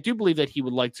 I do believe that he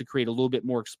would like to create a little bit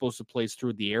more explosive plays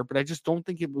through the air, but I just don't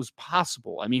think it was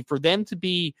possible. I mean, for them to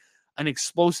be an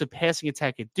explosive passing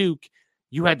attack at Duke,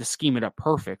 you had to scheme it up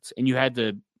perfect, and you had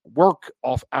to work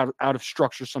out of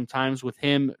structure sometimes with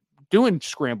him doing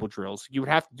scramble drills. You would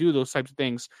have to do those types of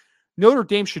things. Notre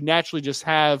Dame should naturally just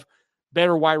have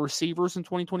better wide receivers in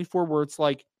 2024, where it's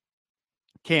like,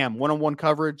 Cam, one-on-one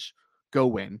coverage, go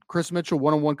win. Chris Mitchell,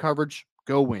 one-on-one coverage,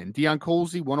 go win. Deion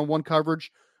Colsey, one-on-one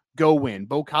coverage, go win.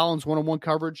 Bo Collins, one-on-one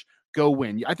coverage, go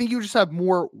win. I think you just have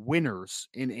more winners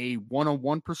in a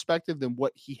one-on-one perspective than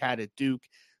what he had at Duke.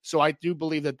 So I do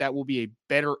believe that will be a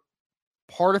better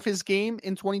part of his game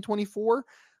in 2024,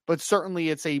 but certainly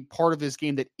it's a part of his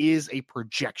game that is a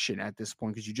projection at this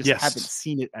point, because you just haven't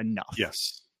seen it enough.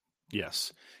 Yes.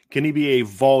 Can he be a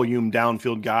volume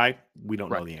downfield guy? We don't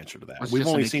know the answer to that. We've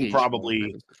only seen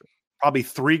probably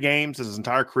 3 games in his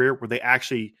entire career where the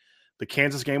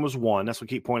Kansas game was one. That's what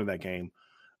keep pointing to that game.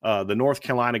 The North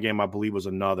Carolina game, I believe, was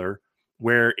another,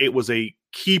 where it was a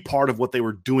key part of what they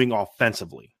were doing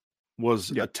offensively.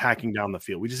 was attacking down the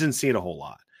field. We just didn't see it a whole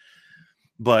lot.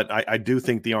 But I do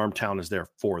think the arm talent is there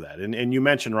for that. And you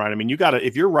mentioned, Ryan, I mean, you got to,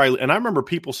 if you're Riley, and I remember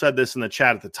people said this in the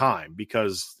chat at the time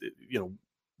because,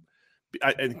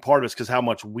 I think part of it's because how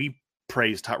much we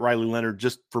praised Riley Leonard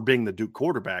just for being the Duke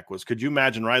quarterback was, could you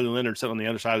imagine Riley Leonard sitting on the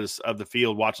other side of the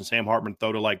field watching Sam Hartman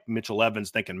throw to like Mitchell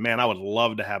Evans thinking, man, I would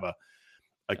love to have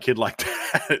a kid like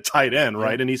that at tight end,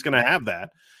 right? And he's going to have that,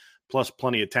 plus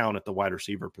plenty of talent at the wide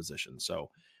receiver position.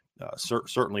 So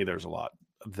certainly there's a lot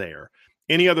there.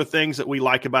 Any other things that we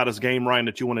like about his game, Ryan,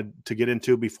 that you wanted to get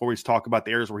into before we talk about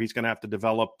the areas where he's going to have to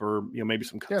develop, or maybe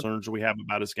some concerns that we have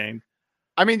about his game?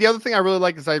 I mean, the other thing I really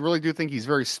like is I really do think he's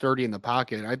very sturdy in the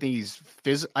pocket. I think he's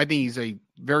a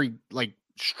very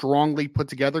strongly put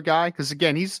together guy. Because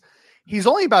again, he's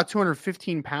only about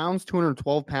 215 pounds,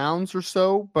 212 pounds or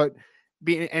so, but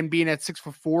being at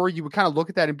 6'4", you would kind of look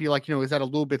at that and be like, is that a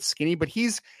little bit skinny? But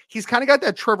he's kind of got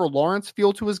that Trevor Lawrence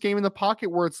feel to his game in the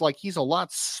pocket, where it's like he's a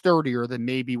lot sturdier than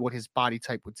maybe what his body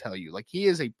type would tell you. Like, he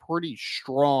is a pretty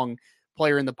strong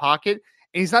player in the pocket,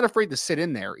 and he's not afraid to sit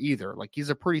in there either. Like, he's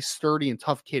a pretty sturdy and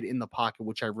tough kid in the pocket,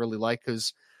 which I really like,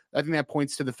 because I think that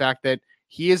points to the fact that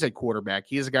he is a quarterback.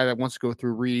 He is a guy that wants to go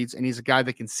through reads, and he's a guy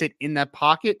that can sit in that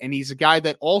pocket, and he's a guy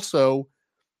that also,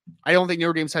 I don't think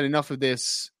Notre Dame's had enough of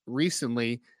this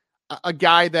recently, a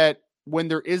guy that when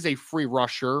there is a free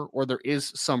rusher or there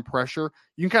is some pressure,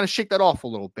 you can kind of shake that off a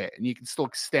little bit and you can still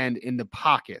extend in the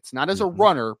pockets, not as a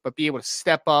runner, but be able to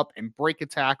step up and break a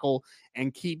tackle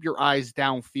and keep your eyes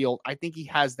downfield. I think he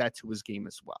has that to his game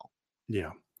as well.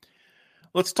 Yeah.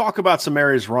 Let's talk about some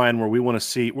areas, Ryan, where we want to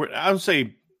see, I would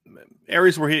say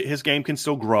areas where his game can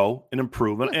still grow and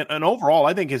improve. And overall,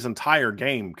 I think his entire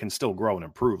game can still grow and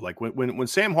improve. Like when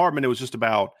Sam Hartman, it was just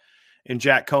about, and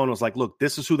Jack Cohn was like, look,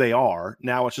 this is who they are.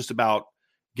 Now it's just about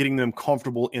getting them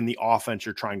comfortable in the offense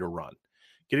you're trying to run.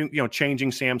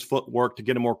 Changing Sam's footwork to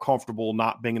get him more comfortable,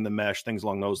 not being in the mesh, things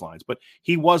along those lines. But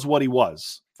he was what he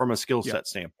was from a skill set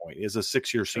standpoint as a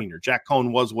 6-year senior. Jack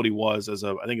Cohn was what he was as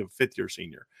I think a 5th-year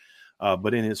senior,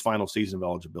 but in his final season of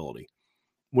eligibility.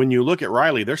 When you look at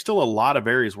Riley, there's still a lot of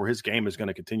areas where his game is going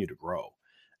to continue to grow.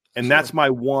 And that's my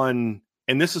one,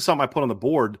 and this is something I put on the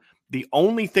board. The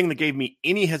only thing that gave me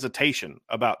any hesitation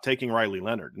about taking Riley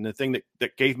Leonard, and the thing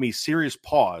that gave me serious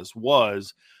pause,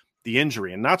 was the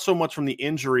injury. And not so much from the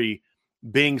injury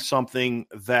being something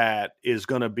that is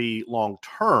going to be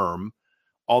long-term,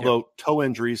 although toe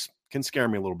injuries can scare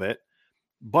me a little bit,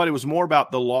 but it was more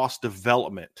about the lost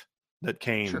development that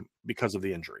came because of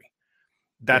the injury.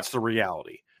 That's the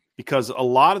reality. Because a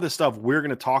lot of the stuff we're going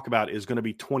to talk about is going to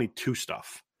be 22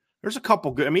 stuff. There's a couple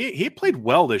good. I mean, he played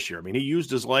well this year. I mean, he used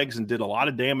his legs and did a lot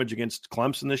of damage against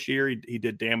Clemson this year. He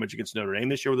did damage against Notre Dame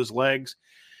this year with his legs.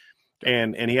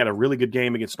 And he had a really good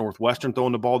game against Northwestern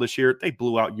throwing the ball this year. They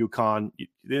blew out UConn. They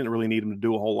didn't really need him to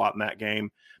do a whole lot in that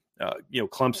game.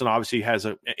 Clemson obviously has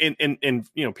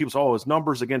people say, oh, his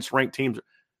numbers against ranked teams.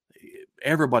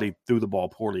 Everybody threw the ball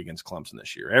poorly against Clemson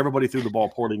this year. Everybody threw the ball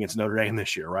poorly against Notre Dame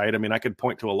this year, right? I mean, I could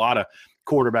point to a lot of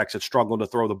quarterbacks that struggled to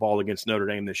throw the ball against Notre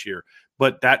Dame this year.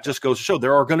 But that just goes to show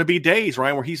there are going to be days,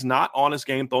 Ryan, where he's not on his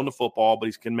game throwing the football, but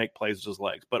he can make plays with his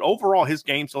legs. But overall, his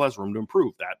game still has room to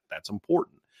improve. That's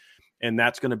important. And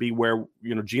that's going to be where,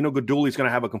 Gino Guidugli is going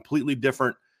to have a completely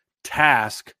different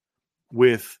task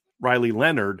with Riley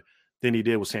Leonard than he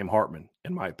did with Sam Hartman,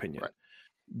 in my opinion. Right.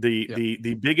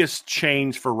 The biggest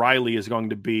change for Riley is going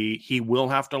to be he will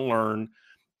have to learn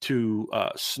to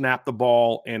snap the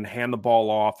ball and hand the ball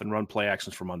off and run play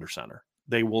actions from under center.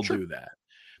 They will do that.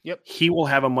 Yep. He will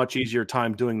have a much easier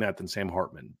time doing that than Sam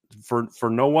Hartman for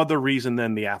no other reason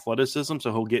than the athleticism.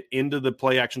 So he'll get into the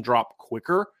play action drop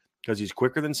quicker because he's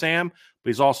quicker than Sam, but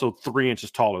he's also 3 inches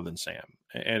taller than Sam.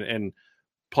 And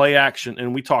play action,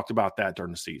 and we talked about that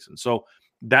during the season. So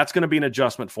that's going to be an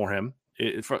adjustment for him.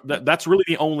 That's really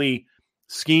the only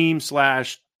scheme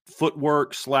 /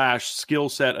 footwork / skill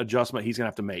set adjustment he's going to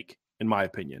have to make, in my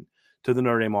opinion, to the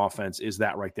Notre Dame offense is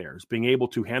that right there, is being able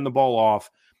to hand the ball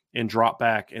off and drop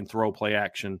back and throw play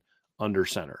action under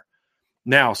center.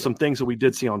 Now, some things that we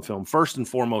did see on film. First and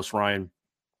foremost, Ryan,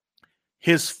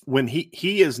 he is going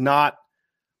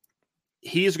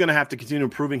to have to continue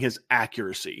improving his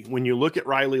accuracy. When you look at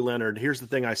Riley Leonard, here's the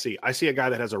thing I see. I see a guy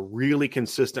that has a really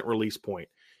consistent release point.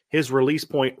 His release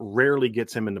point rarely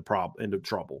gets him into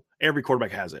trouble. Every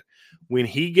quarterback has it. When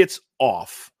he gets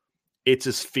off, it's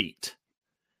his feet.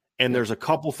 And there's a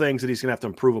couple things that he's going to have to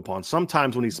improve upon.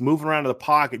 Sometimes when he's moving around in the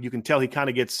pocket, you can tell he kind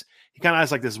of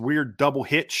has like this weird double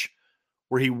hitch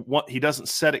where he doesn't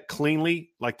set it cleanly,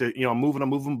 like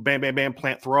moving, bam, bam, bam,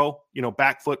 plant throw,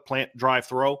 back foot, plant, drive,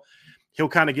 throw. he'll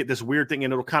kind of get this weird thing,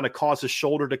 and it'll kind of cause his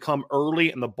shoulder to come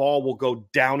early, and the ball will go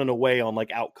down and away on like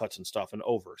outcuts and stuff and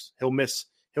overs. He'll miss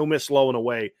low and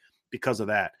away because of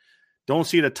that. Don't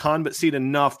see it a ton, but see it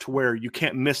enough to where you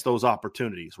can't miss those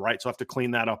opportunities, right? So I have to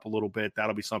clean that up a little bit.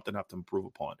 That'll be something I have to improve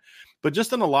upon. But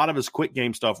just in a lot of his quick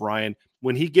game stuff, Ryan,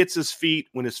 when he gets his feet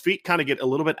kind of get a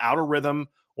little bit out of rhythm,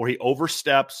 or he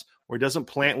oversteps, or he doesn't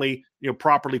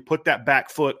properly put that back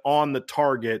foot on the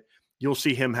target, you'll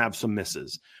see him have some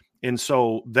misses. And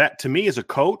so that, to me, as a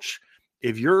coach,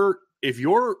 if your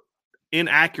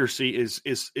inaccuracy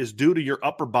is due to your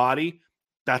upper body,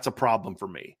 that's a problem for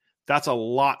me. That's a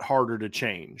lot harder to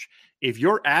change. If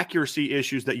your accuracy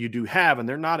issues that you do have, and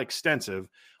they're not extensive,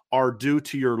 are due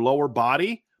to your lower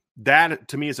body, that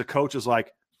to me as a coach is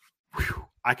like, whew,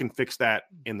 I can fix that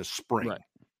in the spring. Right.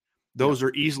 Those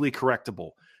are easily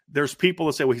correctable. There's people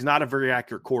that say, well, he's not a very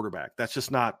accurate quarterback. That's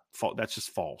just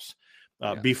false.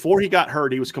 Before he got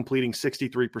hurt, he was completing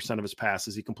 63% of his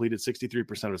passes. He completed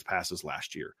 63% of his passes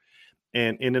last year.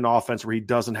 And in an offense where he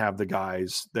doesn't have the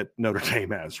guys that Notre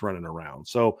Dame has running around.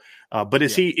 So, but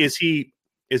is he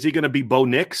going to be Bo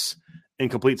Nix and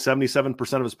complete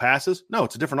 77% of his passes? No,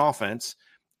 it's a different offense.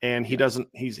 And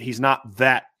he's not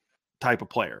that type of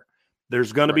player.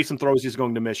 There's going to be some throws he's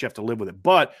going to miss. You have to live with it,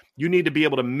 but you need to be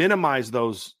able to minimize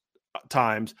those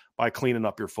times by cleaning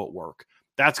up your footwork.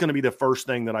 That's going to be the first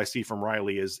thing that I see from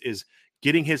Riley is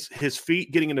getting his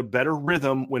feet, getting in a better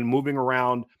rhythm when moving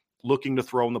around, looking to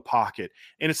throw in the pocket.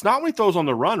 And it's not when he throws on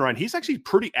the run, right? He's actually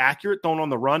pretty accurate throwing on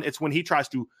the run. It's when he tries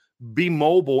to be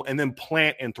mobile and then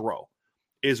plant and throw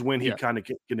is when he kind of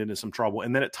get into some trouble.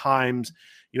 And then at times,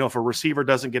 if a receiver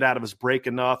doesn't get out of his break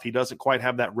enough, he doesn't quite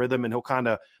have that rhythm, and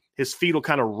his feet will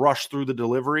kind of rush through the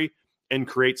delivery and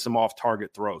create some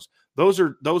off-target throws. Those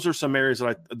are some areas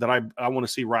that I want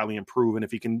to see Riley improve. And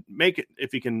if he can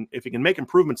make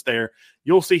improvements there,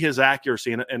 you'll see his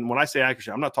accuracy. And when I say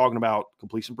accuracy, I'm not talking about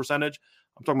completion percentage.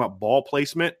 I'm talking about ball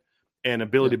placement and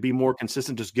ability to be more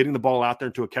consistent, just getting the ball out there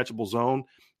into a catchable zone.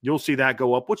 You'll see that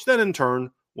go up, which then in turn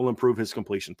will improve his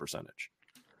completion percentage.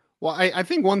 Well, I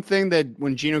think one thing that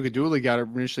when Gino Guidugli got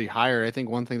initially hired, I think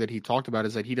one thing that he talked about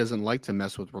is that he doesn't like to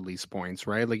mess with release points,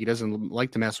 right? Like he doesn't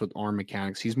like to mess with arm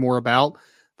mechanics. He's more about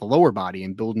the lower body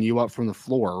and building you up from the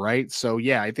floor, right? So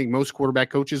yeah, I think most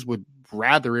quarterback coaches would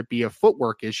rather it be a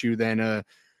footwork issue than a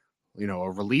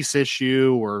release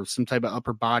issue or some type of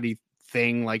upper body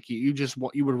thing. Like you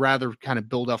would rather kind of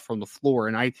build up from the floor.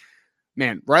 And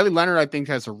Riley Leonard, I think,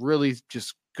 has a really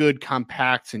just good,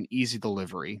 compact, and easy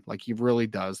delivery. Like he really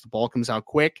does. The ball comes out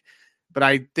quick, but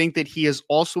I think that he is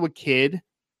also a kid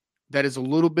that is a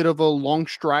little bit of a long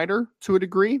strider to a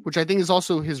degree, which I think is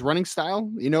also his running style.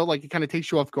 Like it kind of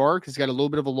takes you off guard because he's got a little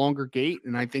bit of a longer gait.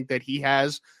 And I think that he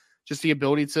has just the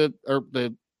ability or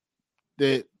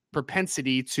the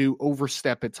propensity to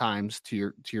overstep at times to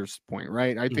your point,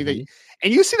 right? I think that,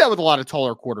 and you see that with a lot of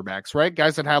taller quarterbacks, right?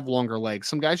 Guys that have longer legs.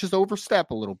 Some guys just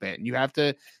overstep a little bit, and you have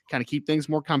to kind of keep things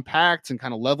more compact and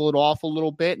kind of level it off a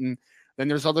little bit. And then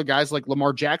there's other guys like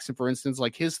Lamar Jackson, for instance,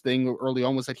 like his thing early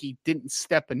on was that he didn't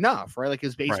step enough, right? Like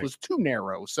his base was too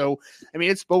narrow. So, I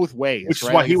mean, it's both ways. Which is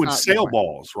why he would sail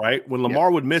balls, right? When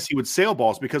Lamar would miss, he would sail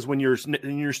balls because when your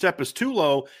step is too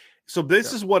low. So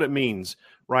this is what it means,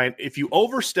 right? If you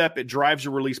overstep, it drives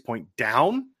your release point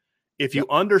down. If you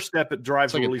understep, it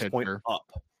drives your release point up.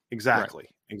 Exactly.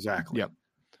 Right. Exactly.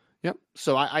 Yep.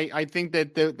 So I think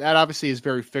that obviously is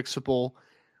very fixable.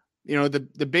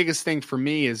 The biggest thing for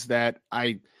me is that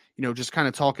just kind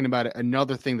of talking about it,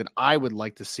 another thing that I would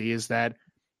like to see is that,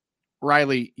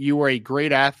 Riley, you are a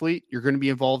great athlete. You're going to be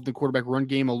involved in the quarterback run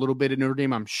game a little bit at Notre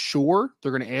Dame. I'm sure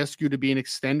they're going to ask you to be an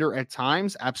extender at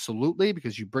times. Absolutely.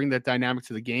 Because you bring that dynamic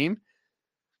to the game.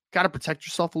 Got to protect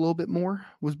yourself a little bit more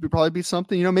would probably be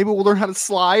something, maybe we'll learn how to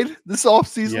slide this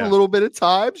offseason a little bit at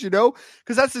times, because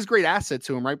that's his great asset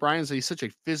to him, right? Brian, so he's such a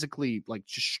physically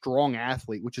just strong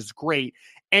athlete, which is great.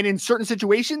 And in certain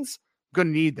situations, going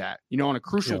to need that, on a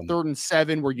crucial 3rd and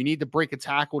 7 where you need to break a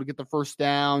tackle to get the first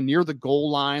down near the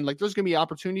goal line. Like there's going to be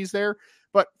opportunities there,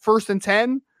 but 1st and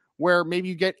 10 where maybe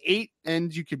you get 8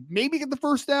 and you could maybe get the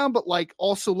first down, but like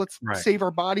also let's save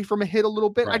our body from a hit a little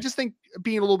bit. I just think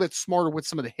being a little bit smarter with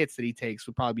some of the hits that he takes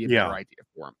would probably be a better idea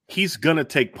for him. He's going to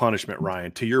take punishment,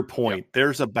 Ryan. To your point,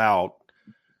 there's about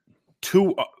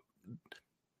 2,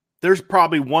 there's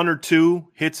probably 1 or 2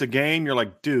 hits a game. You're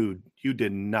like, dude, you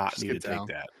did not need to take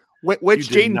that. Which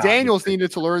Jaden Daniels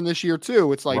needed to learn this year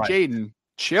too. It's like, Jaden,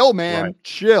 chill, man,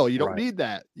 chill. You don't need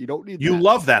that. You don't need You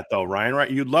love that though, Ryan,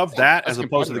 right? You love that as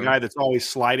opposed to the guy that's always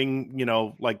sliding,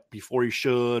 like before he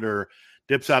should, or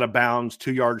dips out of bounds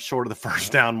 2 yards short of the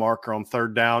first down marker on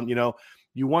 3rd down.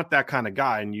 You want that kind of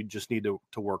guy, and you just need to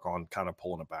work on kind of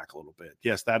pulling it back a little bit.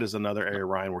 Yes, that is another area,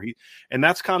 Ryan, where and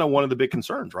that's kind of one of the big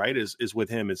concerns, right? Is with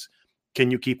him is, can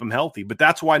you keep him healthy? But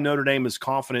that's why Notre Dame is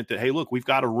confident that, hey, look, we've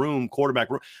got a quarterback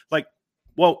room. Like,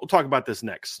 well, we'll talk about this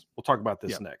next.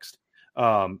 Next.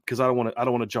 Because I don't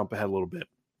want to jump ahead a little bit.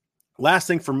 Last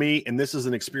thing for me, and this is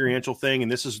an experiential thing,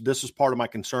 and this is part of my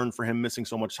concern for him missing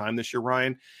so much time this year,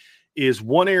 Ryan, is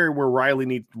one area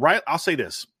where I'll say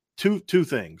this, two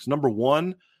things. Number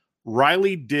one,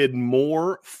 Riley did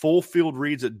more full field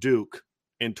reads at Duke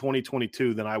in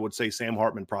 2022 than I would say Sam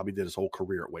Hartman probably did his whole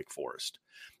career at Wake Forest.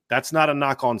 That's not a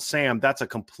knock on Sam. That's a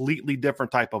completely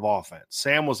different type of offense.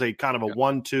 Sam was a kind of a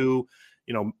 1-2,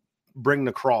 bring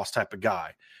the cross type of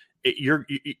guy.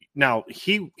 Now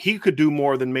he could do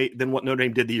more than what Notre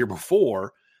Dame did the year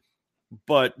before,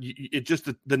 but it just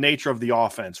the nature of the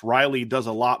offense. Riley does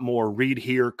a lot more read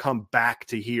here, come back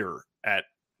to here at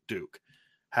Duke.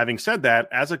 Having said that,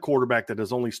 as a quarterback that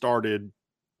has only started,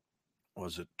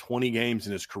 20 games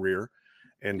in his career,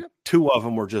 and 2 of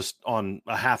them were just on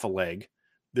a half a leg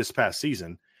this past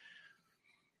season,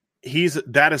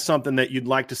 that is something that you'd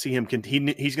like to see him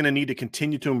continue. He's going to need to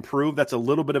continue to improve. That's a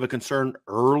little bit of a concern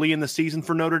early in the season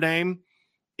for Notre Dame.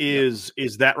 Is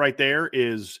that right there?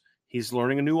 Is he's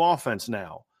learning a new offense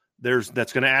now? That's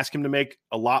going to ask him to make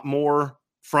a lot more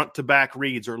front to back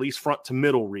reads, or at least front to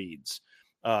middle reads.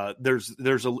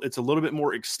 It's a little bit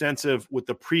more extensive with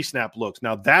the pre-snap looks.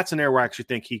 Now that's an area where I actually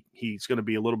think he's going to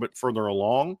be a little bit further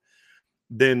along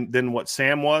than what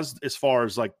Sam was, as far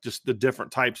as like just the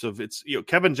different types of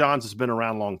Kevin Johns has been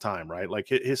around a long time, right? Like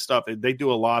his stuff, they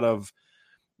do a lot of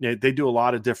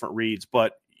different reads,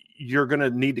 but you're going to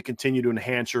need to continue to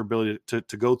enhance your ability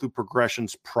to go through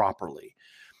progressions properly.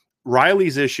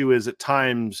 Riley's issue is at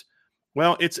times,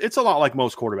 well, it's a lot like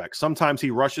most quarterbacks. Sometimes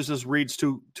he rushes his reads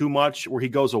too much, where he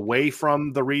goes away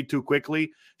from the read too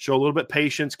quickly. Show a little bit of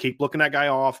patience, keep looking that guy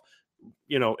off,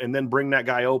 and then bring that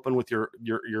guy open with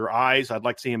your eyes. I'd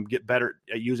like to see him get better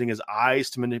at using his eyes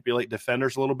to manipulate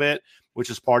defenders a little bit, which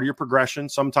is part of your progression.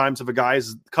 Sometimes if a guy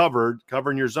is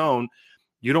covering your zone,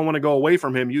 you don't want to go away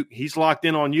from him. He's locked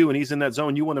in on you and he's in that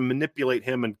zone. You want to manipulate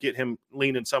him and get him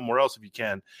leaning somewhere else if you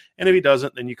can. And if he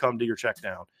doesn't, then you come to your check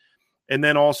down. And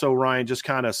then also, Ryan, just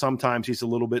kind of sometimes he's a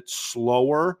little bit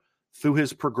slower through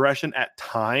his progression at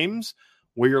times,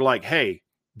 where you're like, hey,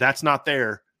 that's not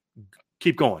there.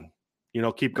 Keep going.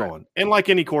 Keep going. And like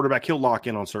any quarterback, he'll lock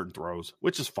in on certain throws,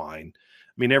 which is fine.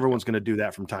 I mean, everyone's going to do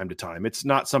that from time to time. It's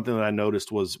not something that I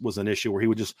noticed was an issue where he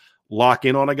would just lock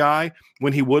in on a guy.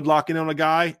 When he would lock in on a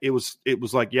guy, it was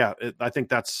like, I think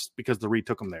that's because the read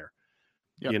took him there.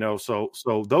 Yep. So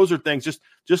those are things,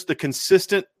 just the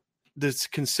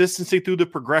consistency through the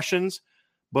progressions,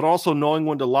 but also knowing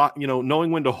when to lock,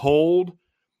 knowing when to hold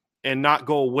and not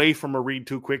go away from a read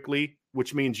too quickly,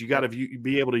 which means you got to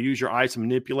be able to use your eyes to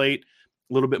manipulate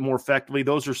a little bit more effectively.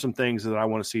 Those are some things that I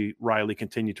want to see Riley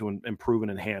continue to improve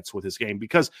and enhance with his game,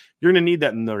 because you're going to need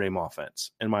that in the Notre Dame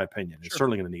offense, in my opinion. It's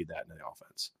certainly going to need that in the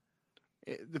offense.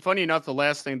 Funny enough, the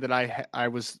last thing that I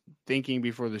was thinking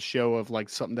before the show of like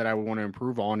something that I would want to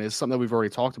improve on is something that we've already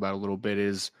talked about a little bit,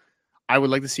 is I would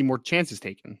like to see more chances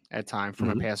taken at time from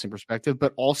a passing perspective,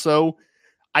 but also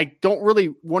I don't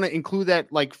really want to include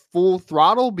that like full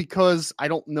throttle, because I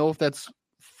don't know if that's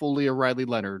fully a Riley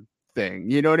Leonard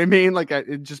thing. You know what I mean? Like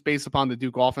just based upon the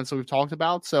Duke offense that we've talked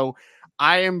about. So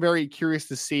I am very curious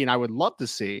to see, and I would love to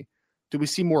see, do we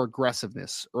see more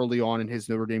aggressiveness early on in his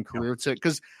Notre Dame career?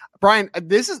 Because Brian,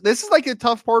 this is like a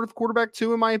tough part of quarterback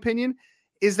too, in my opinion,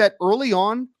 is that early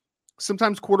on,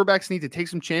 sometimes quarterbacks need to take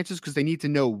some chances because they need to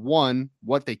know, 1,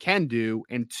 what they can do,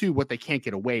 and 2, what they can't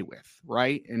get away with.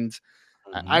 Right. And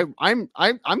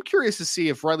I'm curious to see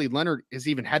if Riley Leonard has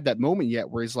even had that moment yet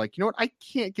where he's like, you know what, I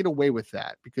can't get away with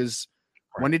that, because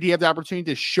when did he have the opportunity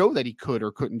to show that he could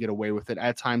or couldn't get away with it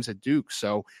at times at Duke?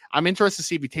 So I'm interested to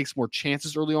see if he takes more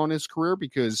chances early on in his career,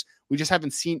 because we just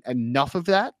haven't seen enough of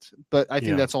that. But I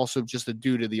think that's also just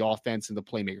due to the offense and the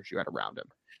playmakers you had around him.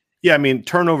 Yeah. I mean,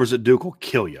 turnovers at Duke will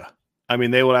kill you. I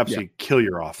mean, they will absolutely kill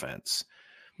your offense.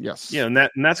 Yes. Yeah. And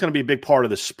that's going to be a big part of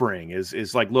the spring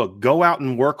is like, look, go out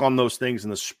and work on those things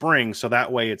in the spring. So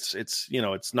that way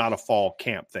it's not a fall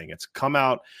camp thing. It's come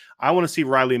out. I want to see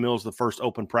Riley Mills, the first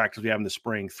open practice we have in the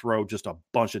spring, throw just a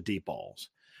bunch of deep balls.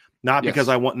 Not because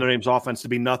I want Notre Dame's offense to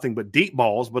be nothing but deep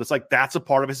balls, but it's like, that's a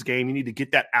part of his game. You need to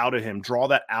get that out of him, draw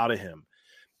that out of him,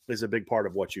 is a big part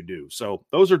of what you do. So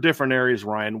those are different areas,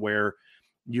 Ryan, where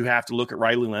you have to look at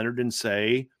Riley Leonard and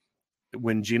say,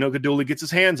 when Gino Guidugli gets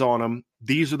his hands on him,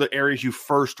 these are the areas you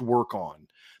first work on.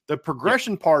 The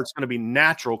progression part's going to be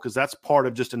natural because that's part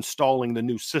of just installing the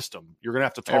new system. You're going to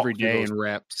have to talk every day in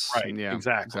reps. Right. Yeah,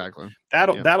 exactly.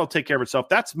 That'll take care of itself.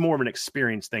 That's more of an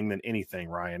experience thing than anything,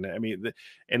 Ryan. I mean,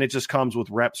 and it just comes with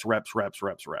reps.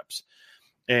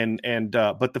 And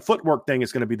but the footwork thing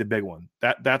is going to be the big one.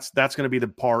 That's going to be the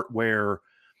part where,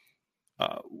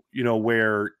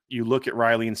 where you look at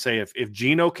Riley and say, if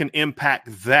Geno can impact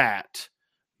that,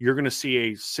 you're going to see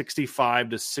a 65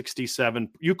 to 67.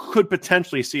 You could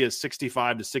potentially see a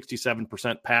 65 to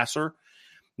 67% passer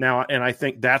now. And I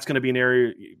think that's going to be an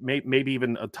area, maybe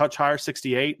even a touch higher,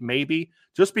 68, maybe,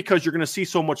 just because you're going to see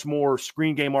so much more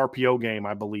screen game, RPO game,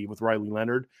 I believe, with Riley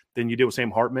Leonard than you did with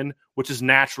Sam Hartman, which is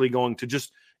naturally going to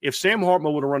just, if Sam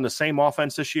Hartman would have run the same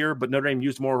offense this year, but Notre Dame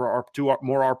used more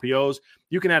RPOs,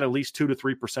 you can add at least 2 to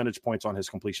 3 percentage points on his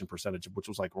completion percentage, which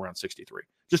was like around 63.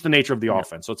 Just the nature of the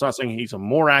offense. So it's not saying he's a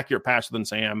more accurate passer than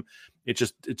Sam. It's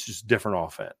just different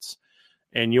offense,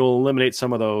 and you'll eliminate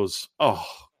some of those. Oh,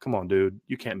 come on, dude,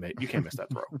 you can't miss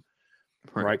that throw,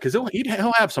 right? Because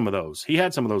he'll have some of those. He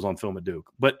had some of those on film at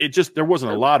Duke, but there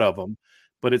wasn't a lot of them.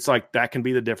 But it's like that can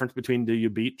be the difference between do you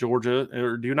beat Georgia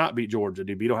or do you not beat Georgia?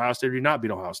 Do you beat Ohio State or do you not beat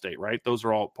Ohio State, right? Those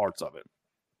are all parts of it.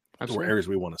 Those are areas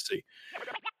we want to see.